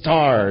of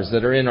stars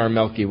that are in our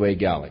Milky Way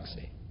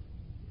galaxy.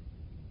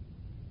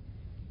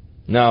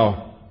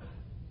 Now,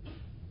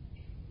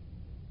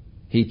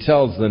 he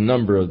tells the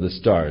number of the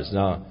stars.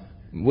 Now,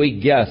 we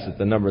guess at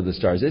the number of the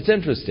stars. It's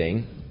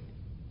interesting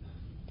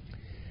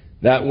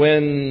that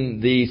when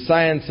the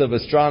science of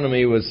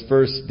astronomy was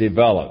first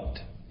developed,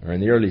 or in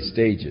the early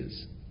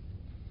stages,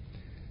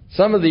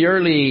 some of the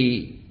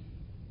early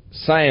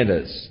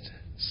scientists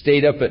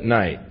stayed up at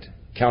night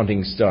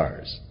counting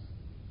stars.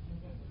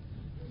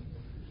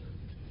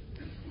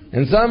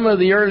 And some of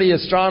the early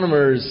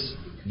astronomers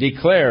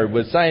declared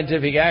with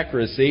scientific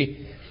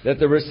accuracy that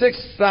there were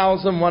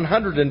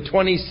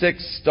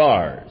 6,126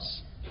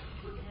 stars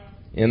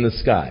in the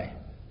sky.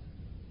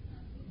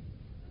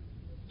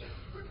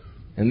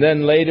 And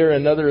then later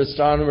another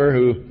astronomer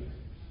who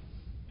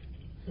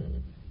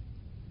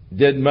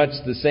did much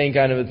the same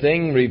kind of a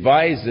thing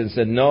revised it and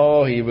said,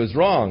 no, he was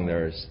wrong.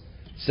 There's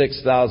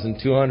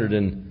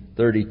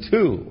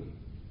 6,232.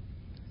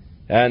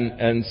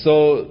 And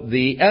so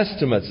the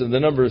estimates of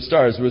the number of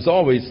stars was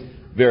always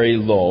very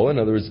low. In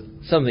other words,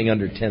 something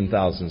under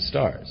 10,000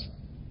 stars.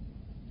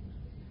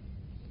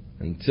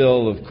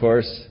 Until, of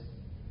course,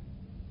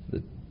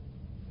 the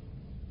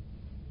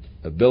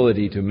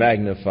ability to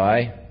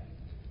magnify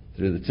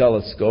through the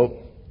telescope,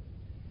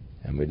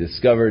 and we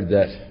discovered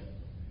that,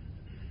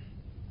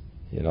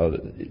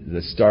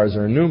 the stars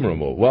are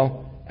innumerable.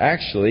 Well,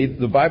 actually,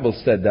 the Bible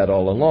said that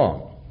all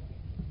along.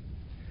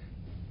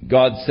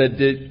 God said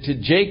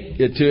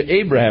to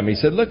Abraham, He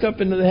said, look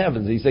up into the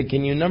heavens. He said,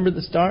 can you number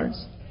the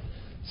stars?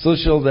 So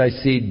shall thy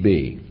seed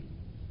be.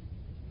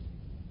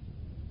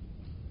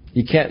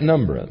 You can't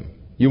number them.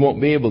 You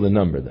won't be able to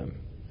number them.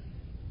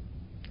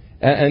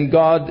 And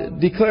God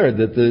declared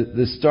that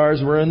the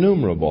stars were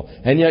innumerable.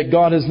 And yet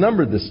God has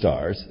numbered the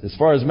stars. As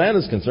far as man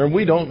is concerned,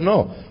 we don't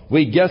know.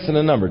 We guess in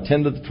a number,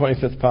 10 to the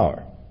 25th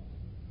power.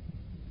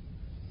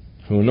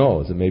 Who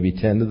knows? It may be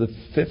 10 to the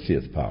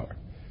 50th power.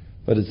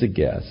 But it's a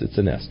guess. It's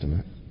an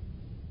estimate.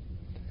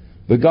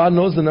 But God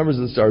knows the numbers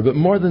of the stars. But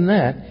more than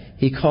that,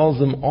 He calls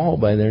them all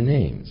by their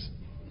names.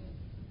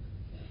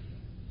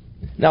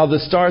 Now, the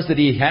stars that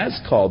He has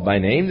called by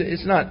name,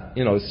 it's not,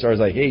 stars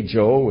like, hey,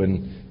 Joe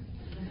and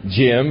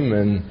Jim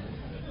and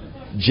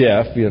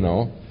Jeff,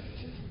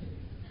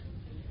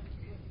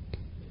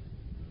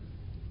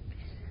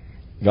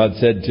 God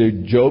said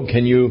to Job,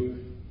 can you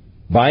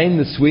bind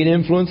the sweet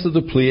influence of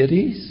the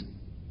Pleiades?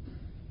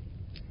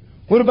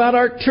 What about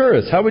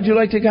Arcturus? How would you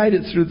like to guide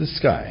it through the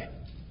sky?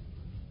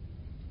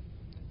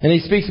 And He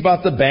speaks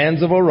about the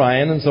bands of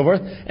Orion and so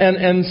forth.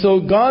 And so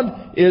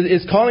God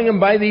is calling them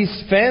by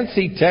these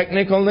fancy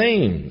technical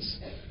names.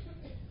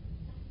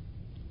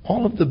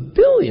 All of the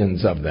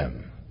billions of them.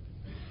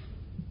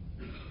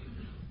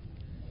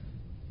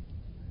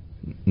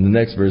 The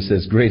next verse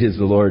says, great is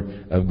the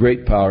Lord of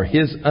great power.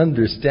 His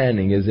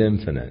understanding is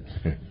infinite.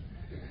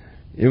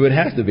 It would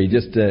have to be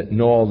just to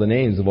know all the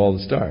names of all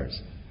the stars.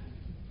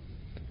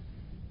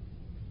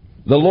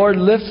 The Lord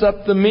lifts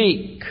up the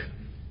meek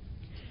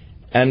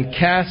and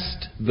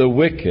casts the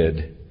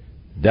wicked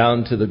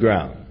down to the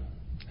ground.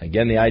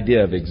 Again, the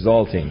idea of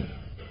exalting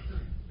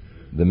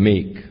the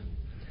meek.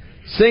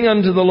 Sing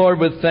unto the Lord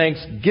with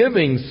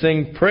thanksgiving.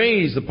 Sing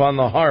praise upon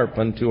the harp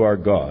unto our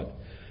God,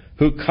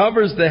 who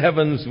covers the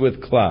heavens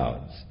with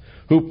clouds,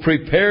 who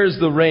prepares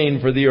the rain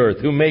for the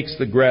earth, who makes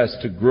the grass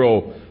to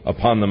grow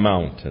upon the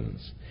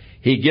mountains.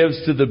 He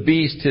gives to the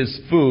beast his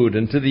food,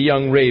 and to the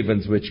young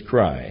ravens which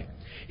cry.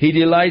 He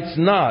delights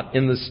not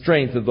in the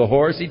strength of the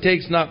horse. He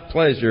takes not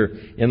pleasure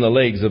in the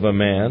legs of a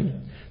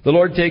man. The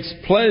Lord takes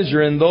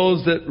pleasure in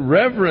those that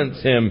reverence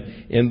Him,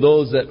 in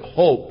those that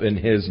hope in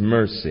His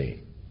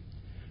mercy.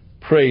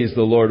 Praise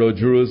the Lord, O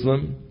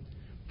Jerusalem.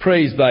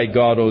 Praise thy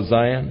God, O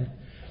Zion.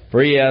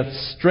 For he hath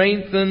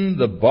strengthened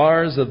the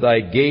bars of thy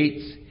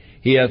gates.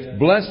 He hath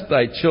blessed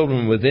thy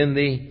children within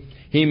thee.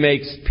 He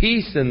makes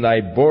peace in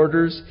thy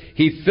borders.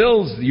 He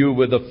fills you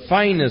with the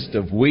finest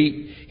of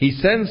wheat. He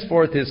sends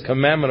forth his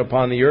commandment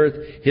upon the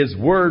earth. His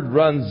word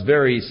runs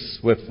very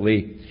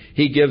swiftly.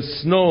 He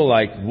gives snow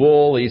like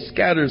wool. He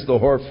scatters the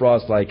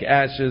hoarfrost like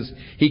ashes.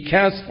 He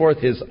casts forth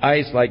his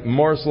ice like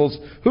morsels.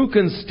 Who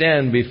can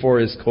stand before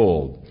his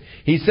cold?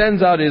 He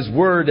sends out his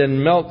word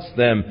and melts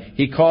them.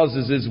 He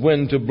causes his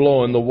wind to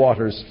blow and the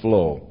waters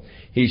flow.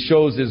 He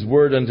shows his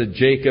word unto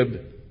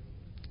Jacob,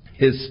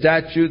 his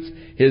statutes,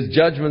 his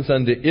judgments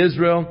unto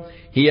Israel.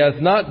 He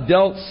hath not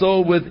dealt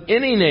so with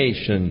any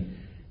nation.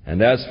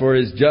 And as for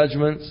his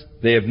judgments,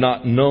 they have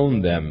not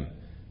known them.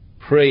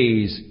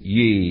 Praise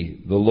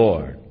ye the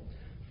Lord.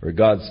 For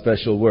God's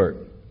special work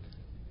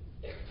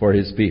for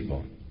his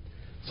people.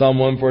 Psalm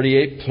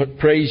 148,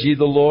 praise ye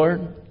the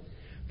Lord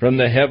from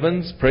the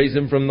heavens, praise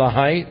him from the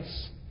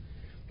heights,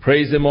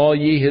 praise him all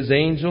ye his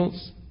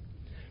angels,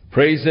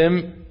 praise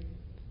him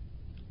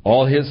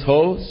all his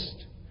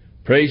host,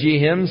 praise ye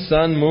him,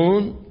 sun,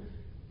 moon,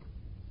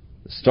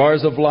 the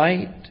stars of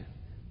light,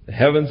 the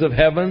heavens of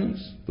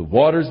heavens, the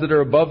waters that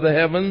are above the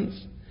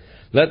heavens.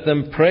 Let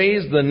them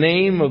praise the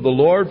name of the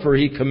Lord, for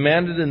he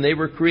commanded and they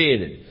were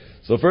created.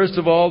 So first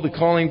of all, the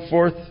calling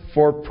forth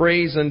for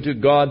praise unto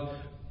God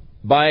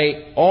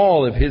by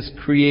all of his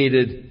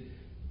created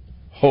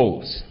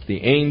hosts,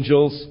 the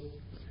angels,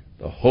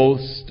 the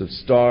host of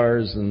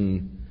stars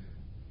and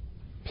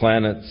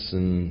planets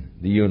and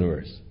the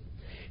universe.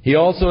 He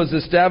also has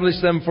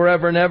established them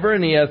forever and ever,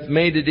 and he hath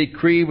made a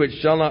decree which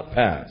shall not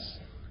pass.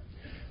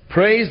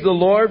 Praise the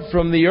Lord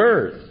from the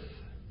earth,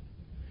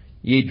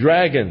 ye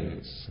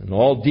dragons and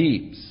all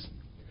deeps,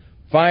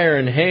 fire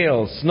and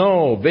hail,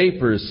 snow,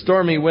 vapors,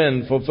 stormy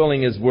wind,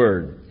 fulfilling his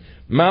word,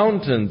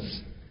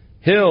 mountains,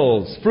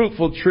 hills,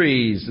 fruitful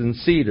trees and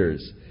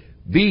cedars,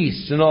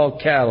 beasts and all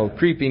cattle,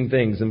 creeping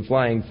things and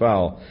flying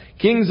fowl,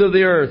 kings of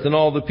the earth and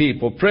all the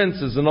people,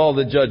 princes and all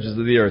the judges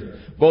of the earth,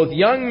 both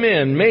young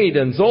men,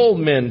 maidens, old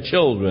men,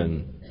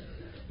 children.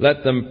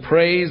 Let them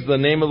praise the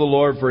name of the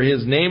Lord, for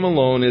his name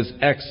alone is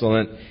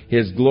excellent.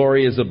 His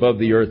glory is above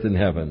the earth and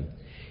heaven.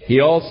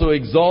 He also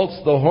exalts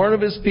the horn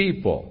of his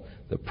people,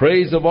 the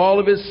praise of all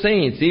of his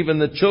saints, even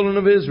the children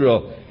of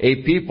Israel,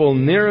 a people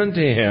near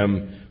unto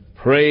him.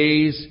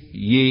 Praise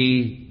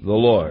ye the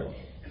Lord.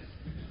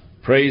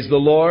 Praise the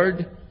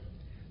Lord.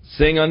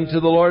 Sing unto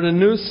the Lord a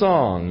new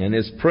song, and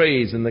his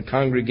praise in the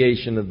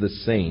congregation of the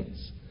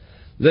saints.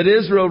 Let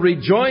Israel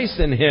rejoice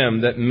in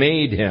him that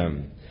made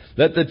him.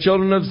 Let the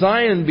children of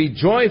Zion be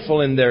joyful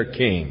in their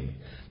king.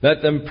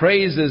 Let them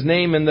praise his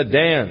name in the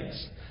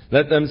dance.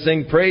 Let them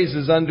sing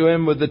praises unto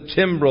him with the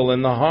timbrel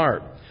and the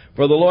harp.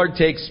 For the Lord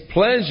takes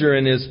pleasure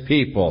in his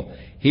people.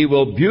 He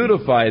will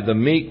beautify the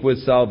meek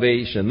with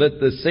salvation.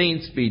 Let the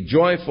saints be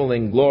joyful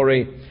in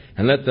glory,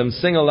 and let them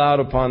sing aloud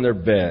upon their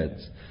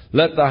beds.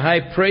 Let the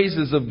high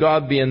praises of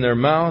God be in their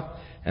mouth,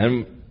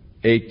 and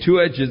a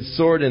two-edged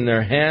sword in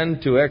their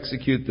hand, to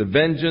execute the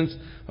vengeance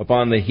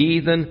upon the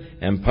heathen,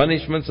 and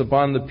punishments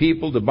upon the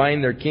people, to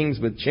bind their kings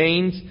with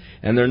chains,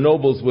 and their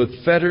nobles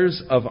with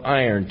fetters of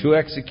iron, to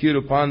execute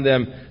upon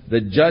them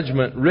the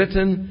judgment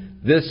written.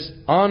 This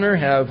honor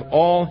have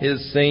all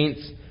his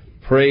saints.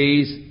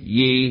 Praise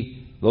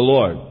ye the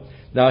Lord.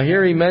 Now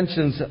here he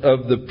mentions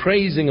of the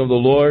praising of the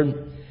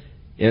Lord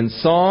in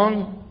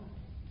song,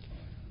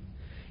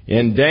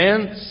 in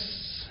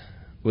dance,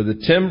 with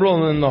the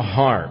timbrel and the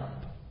harp.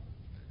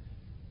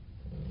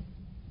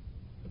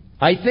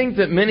 I think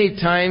that many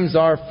times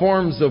our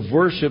forms of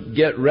worship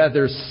get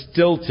rather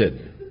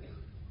stilted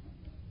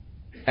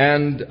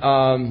and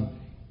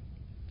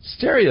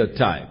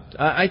stereotyped.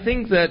 I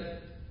think that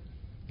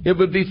it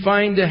would be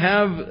fine to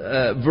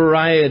have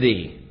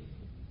variety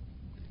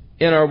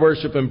in our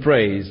worship and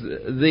praise.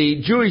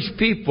 The Jewish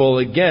people,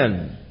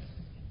 again,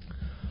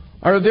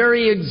 are a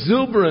very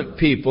exuberant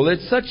people.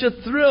 It's such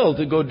a thrill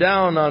to go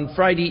down on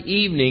Friday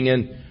evening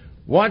and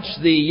watch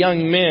the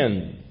young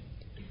men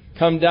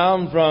come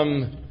down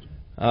from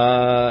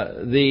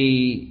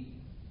the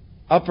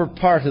upper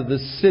part of the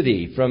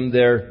city, from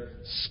their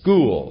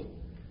school,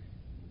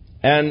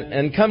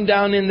 and come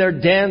down in their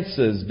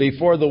dances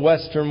before the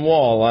Western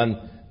Wall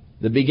on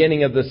the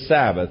beginning of the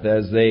Sabbath,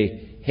 as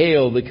they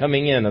hail the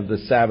coming in of the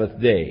Sabbath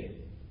day.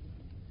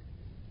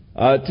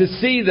 To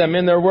see them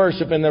in their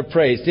worship and their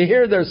praise, to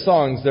hear their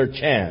songs, their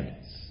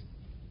chants,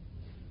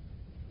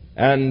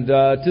 and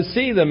to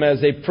see them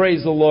as they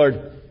praise the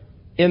Lord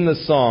in the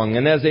song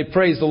and as they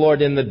praise the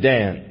Lord in the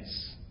dance.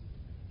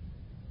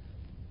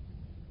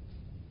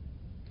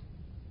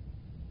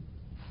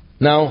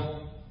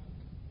 Now,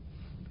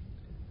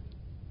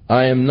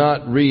 I am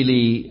not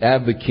really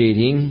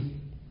advocating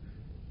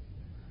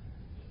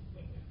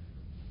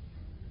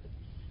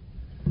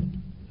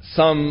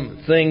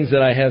some things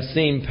that I have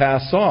seen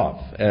pass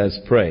off as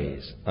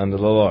praise unto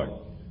the Lord.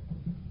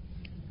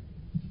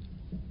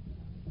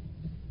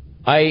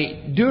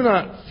 I do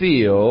not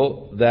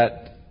feel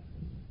that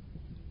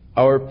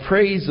our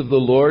praise of the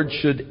Lord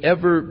should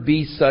ever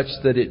be such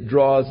that it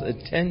draws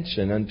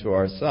attention unto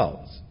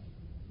ourselves.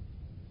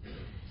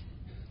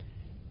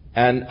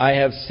 And I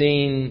have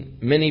seen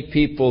many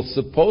people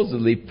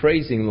supposedly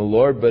praising the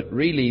Lord, but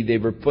really they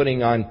were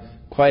putting on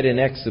quite an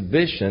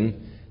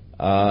exhibition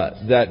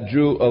that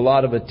drew a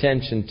lot of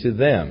attention to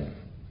them.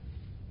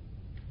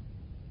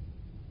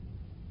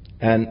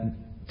 And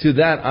to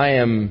that I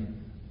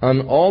am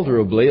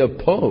unalterably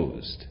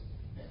opposed.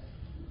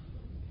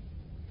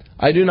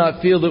 I do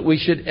not feel that we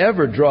should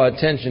ever draw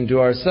attention to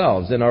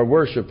ourselves in our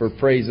worship or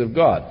praise of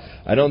God.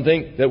 I don't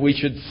think that we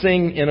should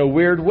sing in a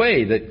weird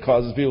way that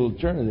causes people to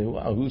turn and say,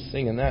 wow, who's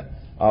singing that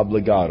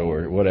obligato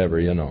or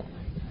whatever, you know.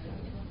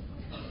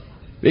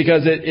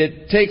 Because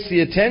it takes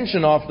the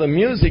attention off the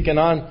music and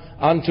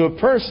onto a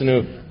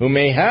person who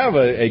may have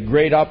a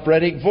great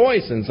operatic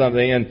voice and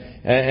something,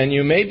 and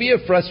you may be a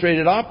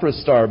frustrated opera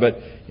star, but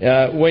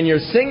when you're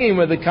singing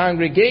with the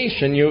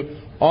congregation, you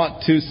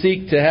ought to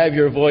seek to have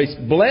your voice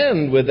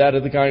blend with that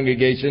of the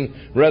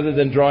congregation rather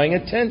than drawing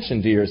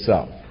attention to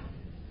yourself.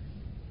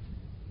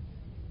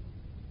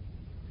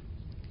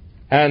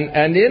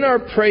 And in our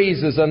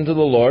praises unto the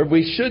Lord,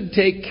 we should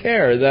take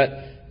care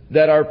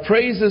that our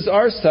praises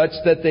are such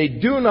that they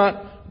do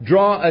not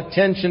draw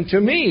attention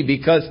to me,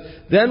 because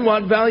then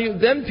what value?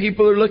 Then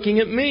people are looking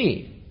at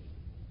me.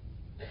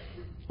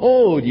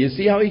 Oh, do you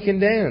see how he can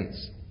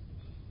dance?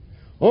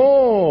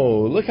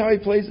 Oh, look how he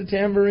plays the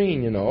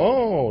tambourine, you know.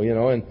 Oh, you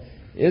know, and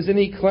isn't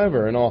he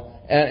clever and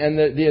all? And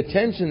the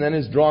attention then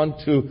is drawn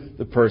to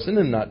the person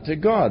and not to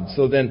God.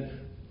 So then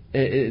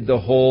the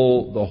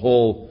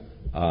whole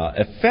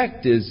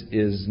effect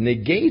is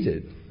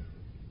negated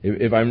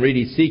if I'm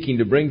really seeking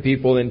to bring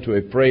people into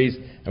a praise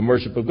and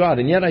worship of God.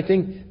 And yet I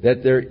think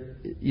that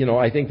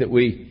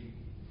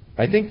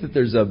I think that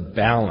there's a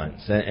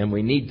balance, and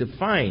we need to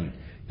find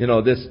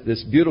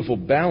this beautiful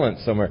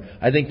balance somewhere.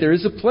 I think there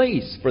is a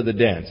place for the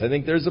dance. I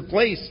think there's a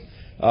place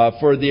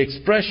for the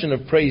expression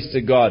of praise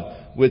to God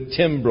with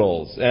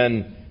timbrels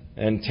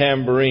and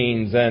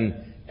tambourines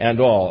and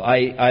all.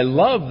 I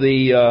love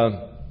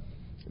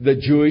the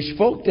Jewish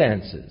folk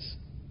dances,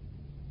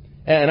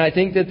 and I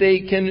think that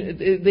they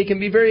can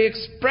be very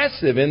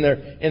expressive in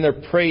their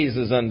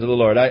praises unto the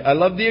Lord. I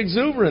love the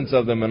exuberance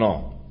of them and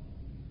all.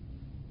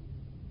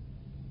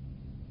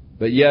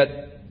 But yet,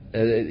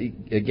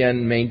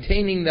 again,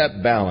 maintaining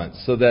that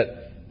balance so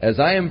that as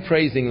I am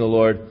praising the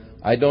Lord,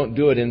 I don't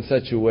do it in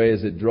such a way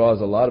as it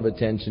draws a lot of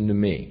attention to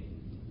me.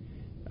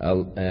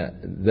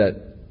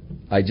 That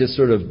I just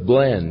sort of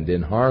blend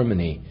in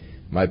harmony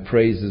my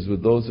praises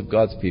with those of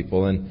God's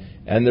people.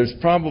 And there's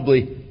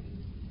probably,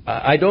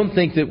 I don't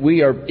think that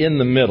we are in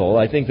the middle.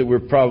 I think that we're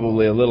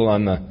probably a little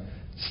on the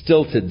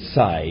stilted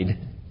side.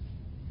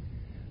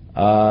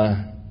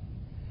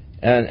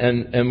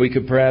 And we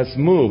could perhaps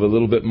move a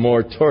little bit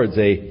more towards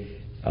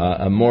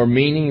a more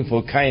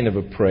meaningful kind of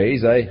a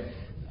praise.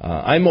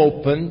 I'm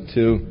open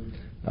to,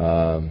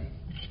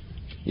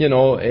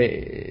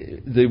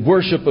 the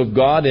worship of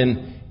God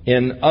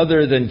in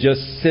other than just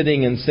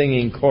sitting and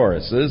singing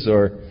choruses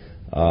or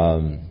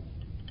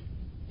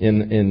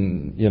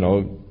in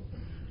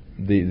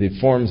the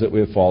forms that we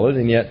have followed.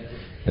 And yet,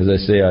 as I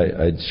say,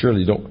 I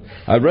surely don't.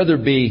 I'd rather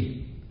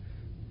be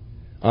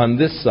on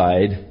this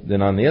side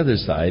than on the other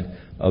side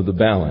of the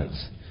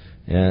balance,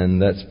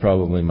 and that's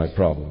probably my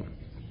problem.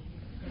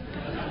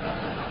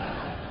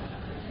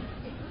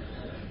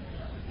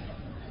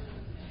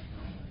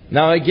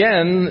 Now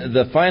again,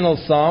 the final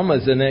psalm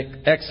is an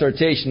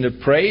exhortation to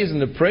praise and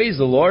to praise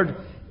the Lord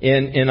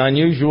in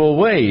unusual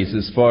ways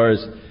as far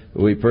as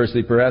we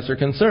personally perhaps are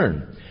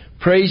concerned.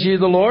 Praise ye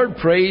the Lord,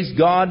 praise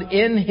God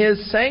in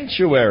His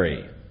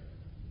sanctuary.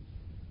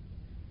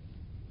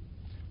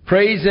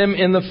 Praise Him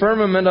in the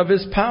firmament of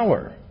His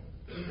power.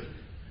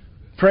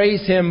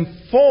 Praise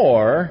Him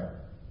for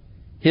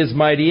His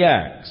mighty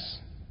acts.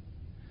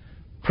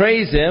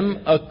 Praise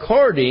Him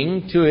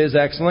according to His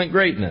excellent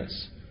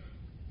greatness.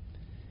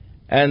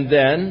 And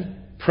then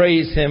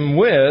praise Him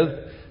with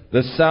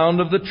the sound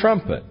of the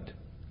trumpet.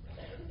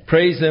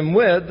 Praise Him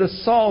with the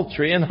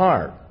psaltery and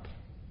harp.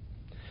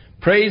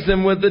 Praise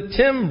Him with the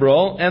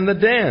timbrel and the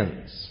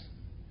dance.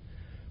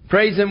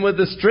 Praise Him with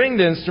the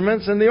stringed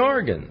instruments and the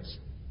organs.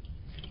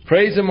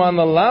 Praise Him on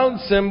the loud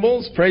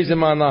cymbals. Praise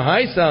Him on the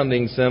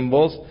high-sounding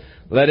cymbals.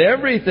 Let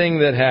everything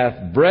that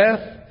hath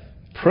breath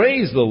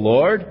praise the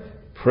Lord.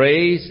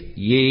 Praise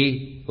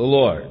ye the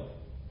Lord.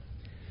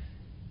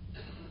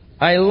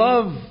 I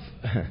love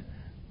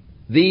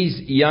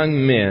these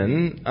young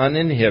men,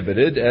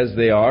 uninhibited as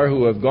they are,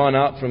 who have gone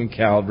out from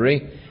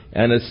Calvary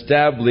and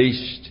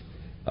established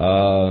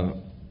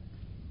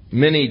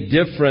many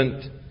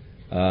different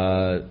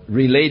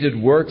related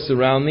works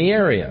around the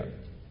area.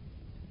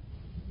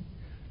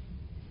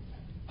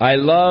 I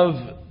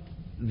love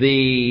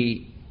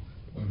the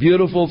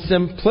beautiful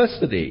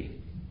simplicity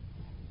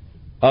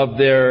of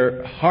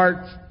their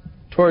heart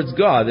towards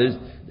God.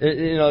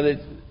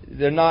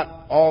 They're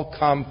not all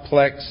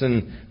complex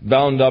and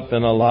bound up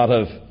in a lot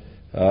of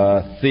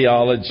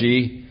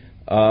theology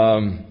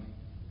that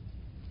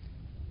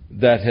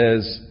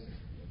has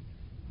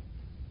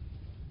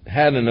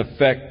had an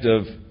effect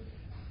of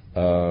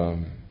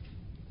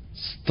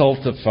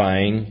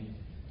stultifying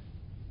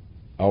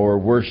our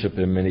worship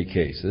in many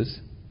cases.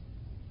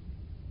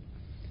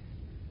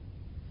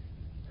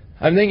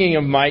 I'm thinking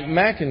of Mike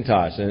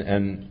McIntosh,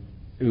 and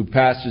who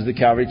pastors the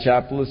Calvary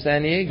Chapel of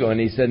San Diego, and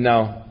he said,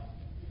 now,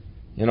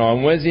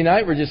 on Wednesday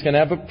night we're just going to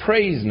have a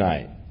praise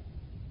night.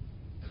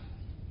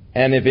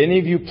 And if any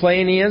of you play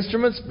any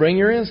instruments, bring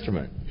your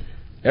instrument.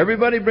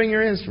 Everybody bring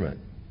your instrument.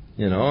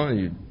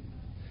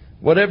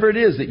 Whatever it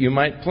is that you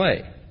might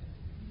play.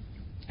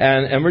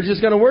 And we're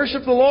just going to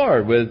worship the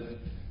Lord with,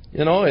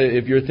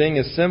 if your thing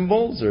is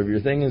cymbals, or if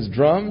your thing is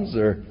drums,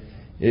 or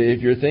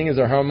if your thing is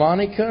a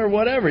harmonica or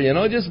whatever,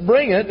 just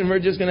bring it, and we're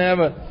just going to have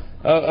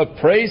a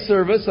praise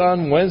service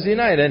on Wednesday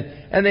night.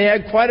 And they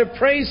had quite a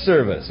praise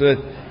service with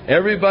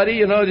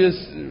everybody,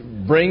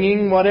 just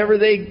bringing whatever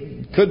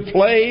they could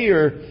play,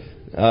 or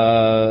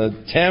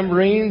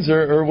tambourines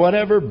or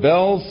whatever,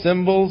 bells,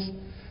 cymbals,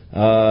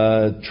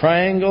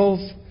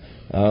 triangles,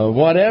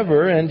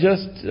 whatever, and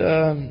just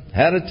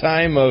had a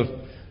time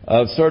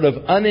of sort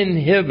of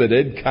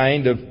uninhibited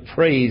kind of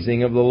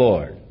praising of the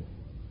Lord.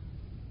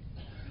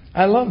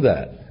 I love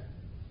that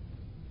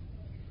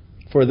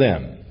for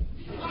them.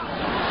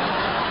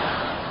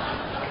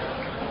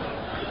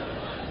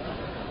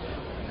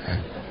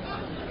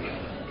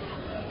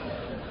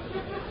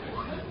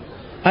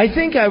 I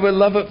think I would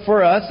love it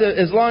for us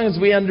as long as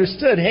we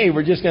understood, hey,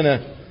 we're just going to,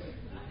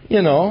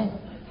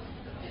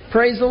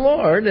 praise the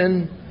Lord,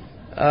 and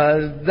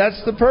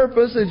that's the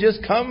purpose, is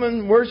just come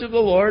and worship the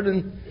Lord,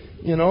 and,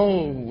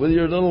 with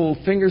your little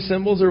finger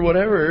cymbals or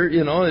whatever,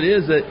 it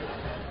is that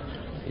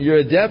you're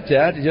adept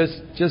at,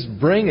 just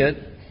bring it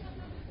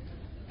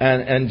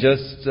and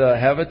just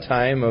have a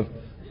time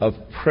of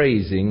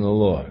praising the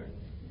Lord.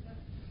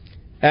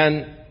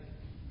 And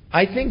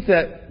I think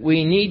that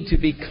we need to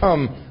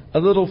become a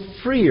little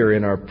freer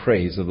in our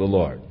praise of the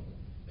Lord.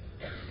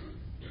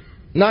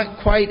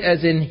 Not quite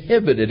as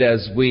inhibited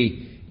as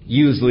we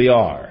usually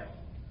are.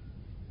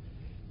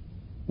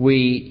 We,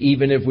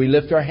 even if we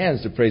lift our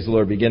hands to praise the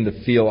Lord, begin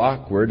to feel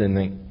awkward and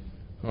think,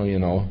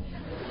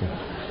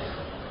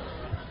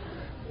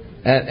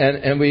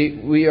 And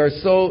we are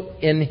so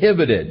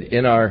inhibited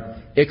in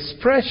our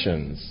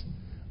expressions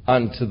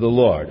unto the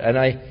Lord. And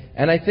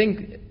I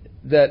think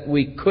that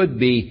we could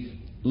be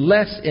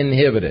less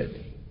inhibited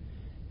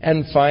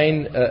and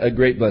find a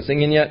great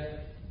blessing. And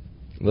yet,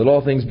 let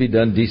all things be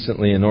done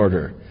decently in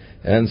order.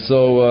 And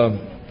so,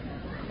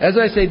 as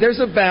I say, there's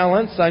a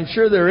balance. I'm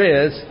sure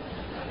there is.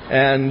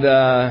 And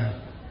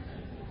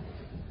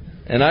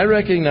I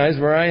recognize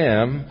where I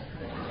am.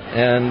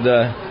 And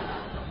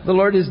the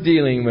Lord is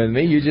dealing with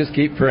me. You just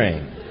keep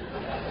praying.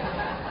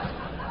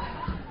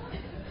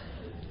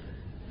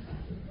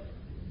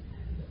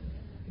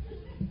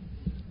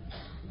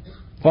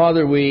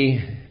 Father,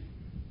 we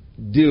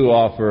do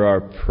offer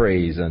our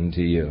praise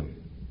unto you.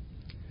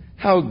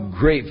 How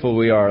grateful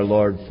we are,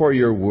 Lord, for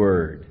your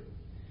word.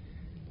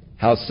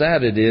 How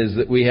sad it is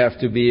that we have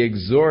to be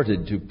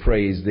exhorted to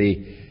praise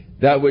thee,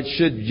 that which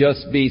should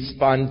just be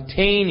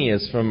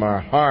spontaneous from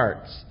our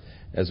hearts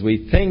as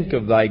we think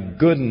of thy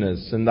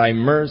goodness and thy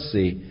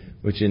mercy,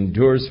 which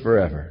endures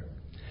forever.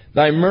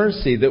 Thy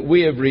mercy that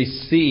we have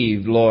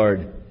received,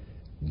 Lord,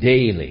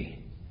 daily.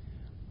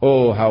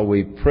 Oh, how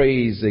we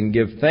praise and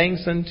give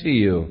thanks unto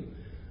you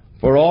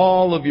for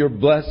all of your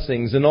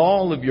blessings and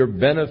all of your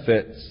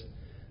benefits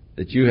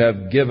that you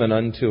have given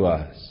unto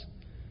us.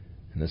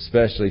 And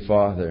especially,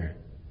 Father,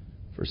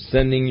 for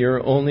sending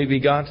your only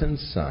begotten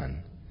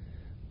Son,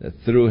 that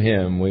through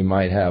him we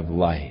might have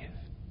life,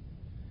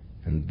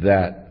 and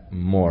that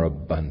more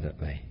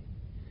abundantly.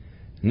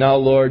 Now,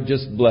 Lord,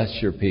 just bless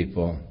your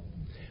people.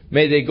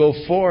 May they go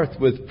forth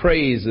with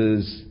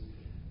praises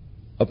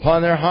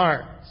upon their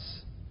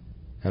hearts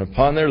and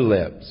upon their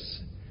lips.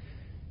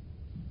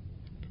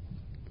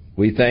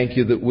 We thank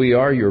you that we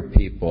are your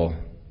people,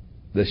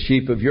 the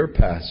sheep of your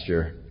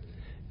pasture,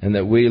 and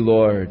that we,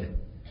 Lord,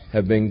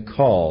 have been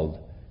called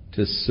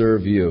to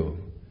serve you.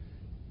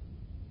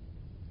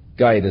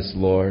 Guide us,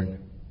 Lord,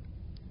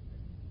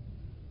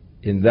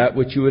 in that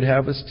which you would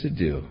have us to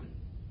do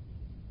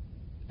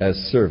as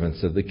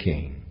servants of the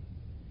King.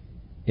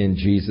 In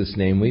Jesus'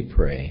 name we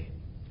pray.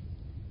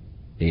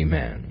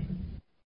 Amen.